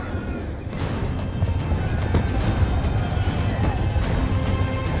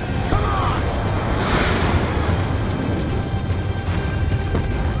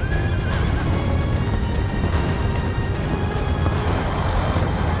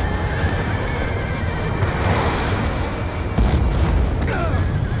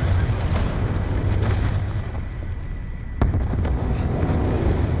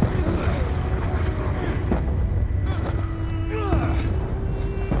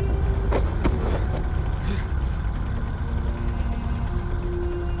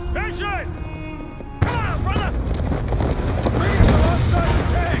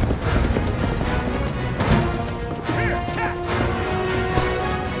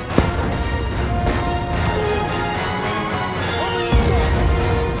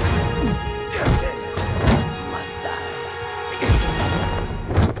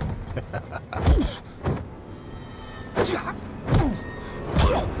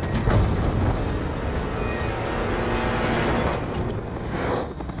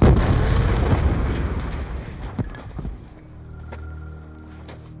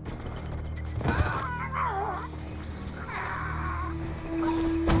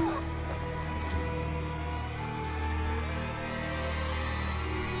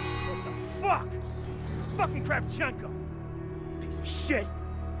 Fucking Kravchenko! Piece of shit!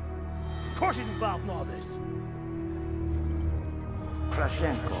 Of course he's involved in all this!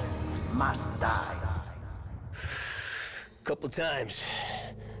 Kravchenko must die. Couple times,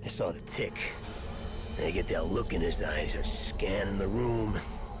 I saw the tick. And I get that look in his eye, and he starts scanning the room.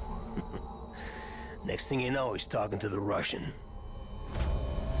 Next thing you know, he's talking to the Russian.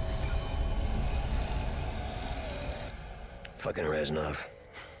 Fucking Reznov.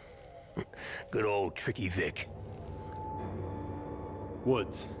 Good old Tricky Vic.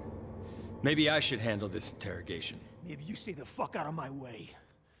 Woods. Maybe I should handle this interrogation. Maybe you stay the fuck out of my way.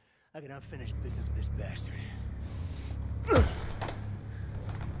 I got unfinished business with this bastard.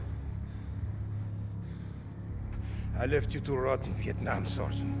 I left you to rot in Vietnam,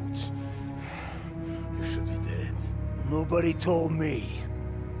 Sergeant Woods. You should be dead. Nobody told me.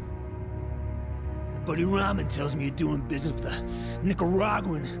 Buddy Rahman tells me you're doing business with a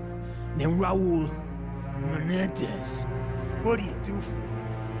Nicaraguan named Raul Menendez. What do you do for him?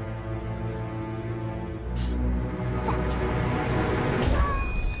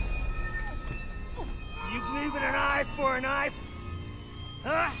 You believe in an eye for an eye?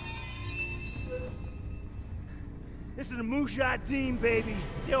 Huh? This is a Mujahideen, baby.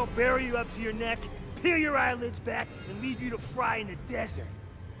 They'll bury you up to your neck, peel your eyelids back, and leave you to fry in the desert.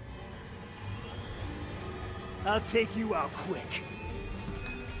 I'll take you out quick.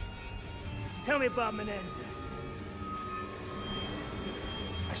 Tell me about Menendez.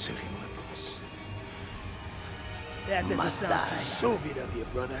 I sell him weapons. That doesn't sound too Soviet of you,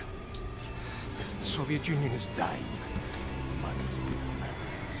 brother. The Soviet Union is dying. Money matters.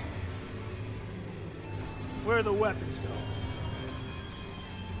 Where do the weapons go?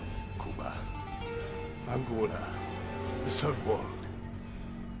 Cuba. Angola. The Third World.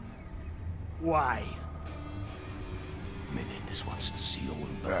 Why? Menendez wants to see a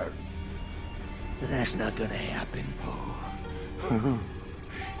world burn. That's not gonna happen. Oh.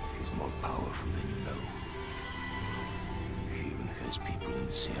 He's more powerful than you know. He even has people in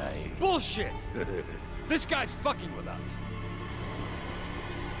the CIA. Bullshit! This guy's fucking with us.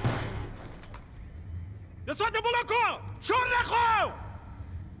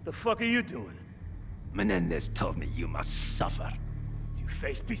 The fuck are you doing? Menendez told me you must suffer. You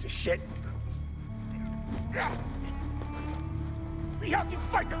face piece of shit. We helped you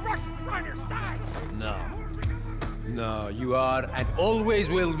fight the Russians on your side. No. No, you are and always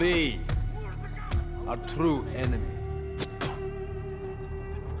will be our true enemy.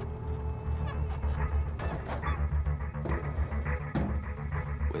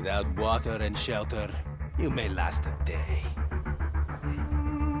 Without water and shelter, you may last a day.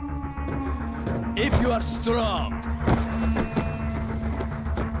 If you are strong,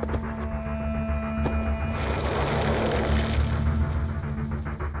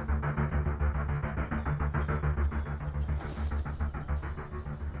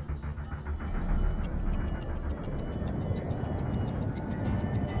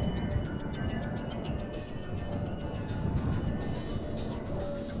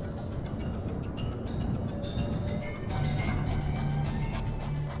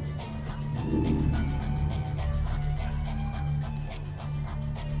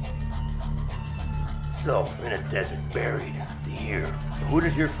 So, in a desert buried, here. Who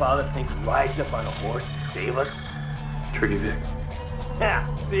does your father think rides up on a horse to save us? Pyrrhic Vic. Yeah,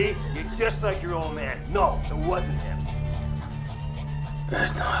 see? You're just like your old man. No, it wasn't him.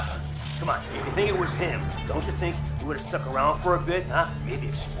 That's not. Come on, if you think it was him, don't you think he would have stuck around for a bit, huh? Maybe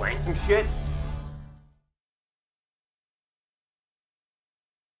explain some shit?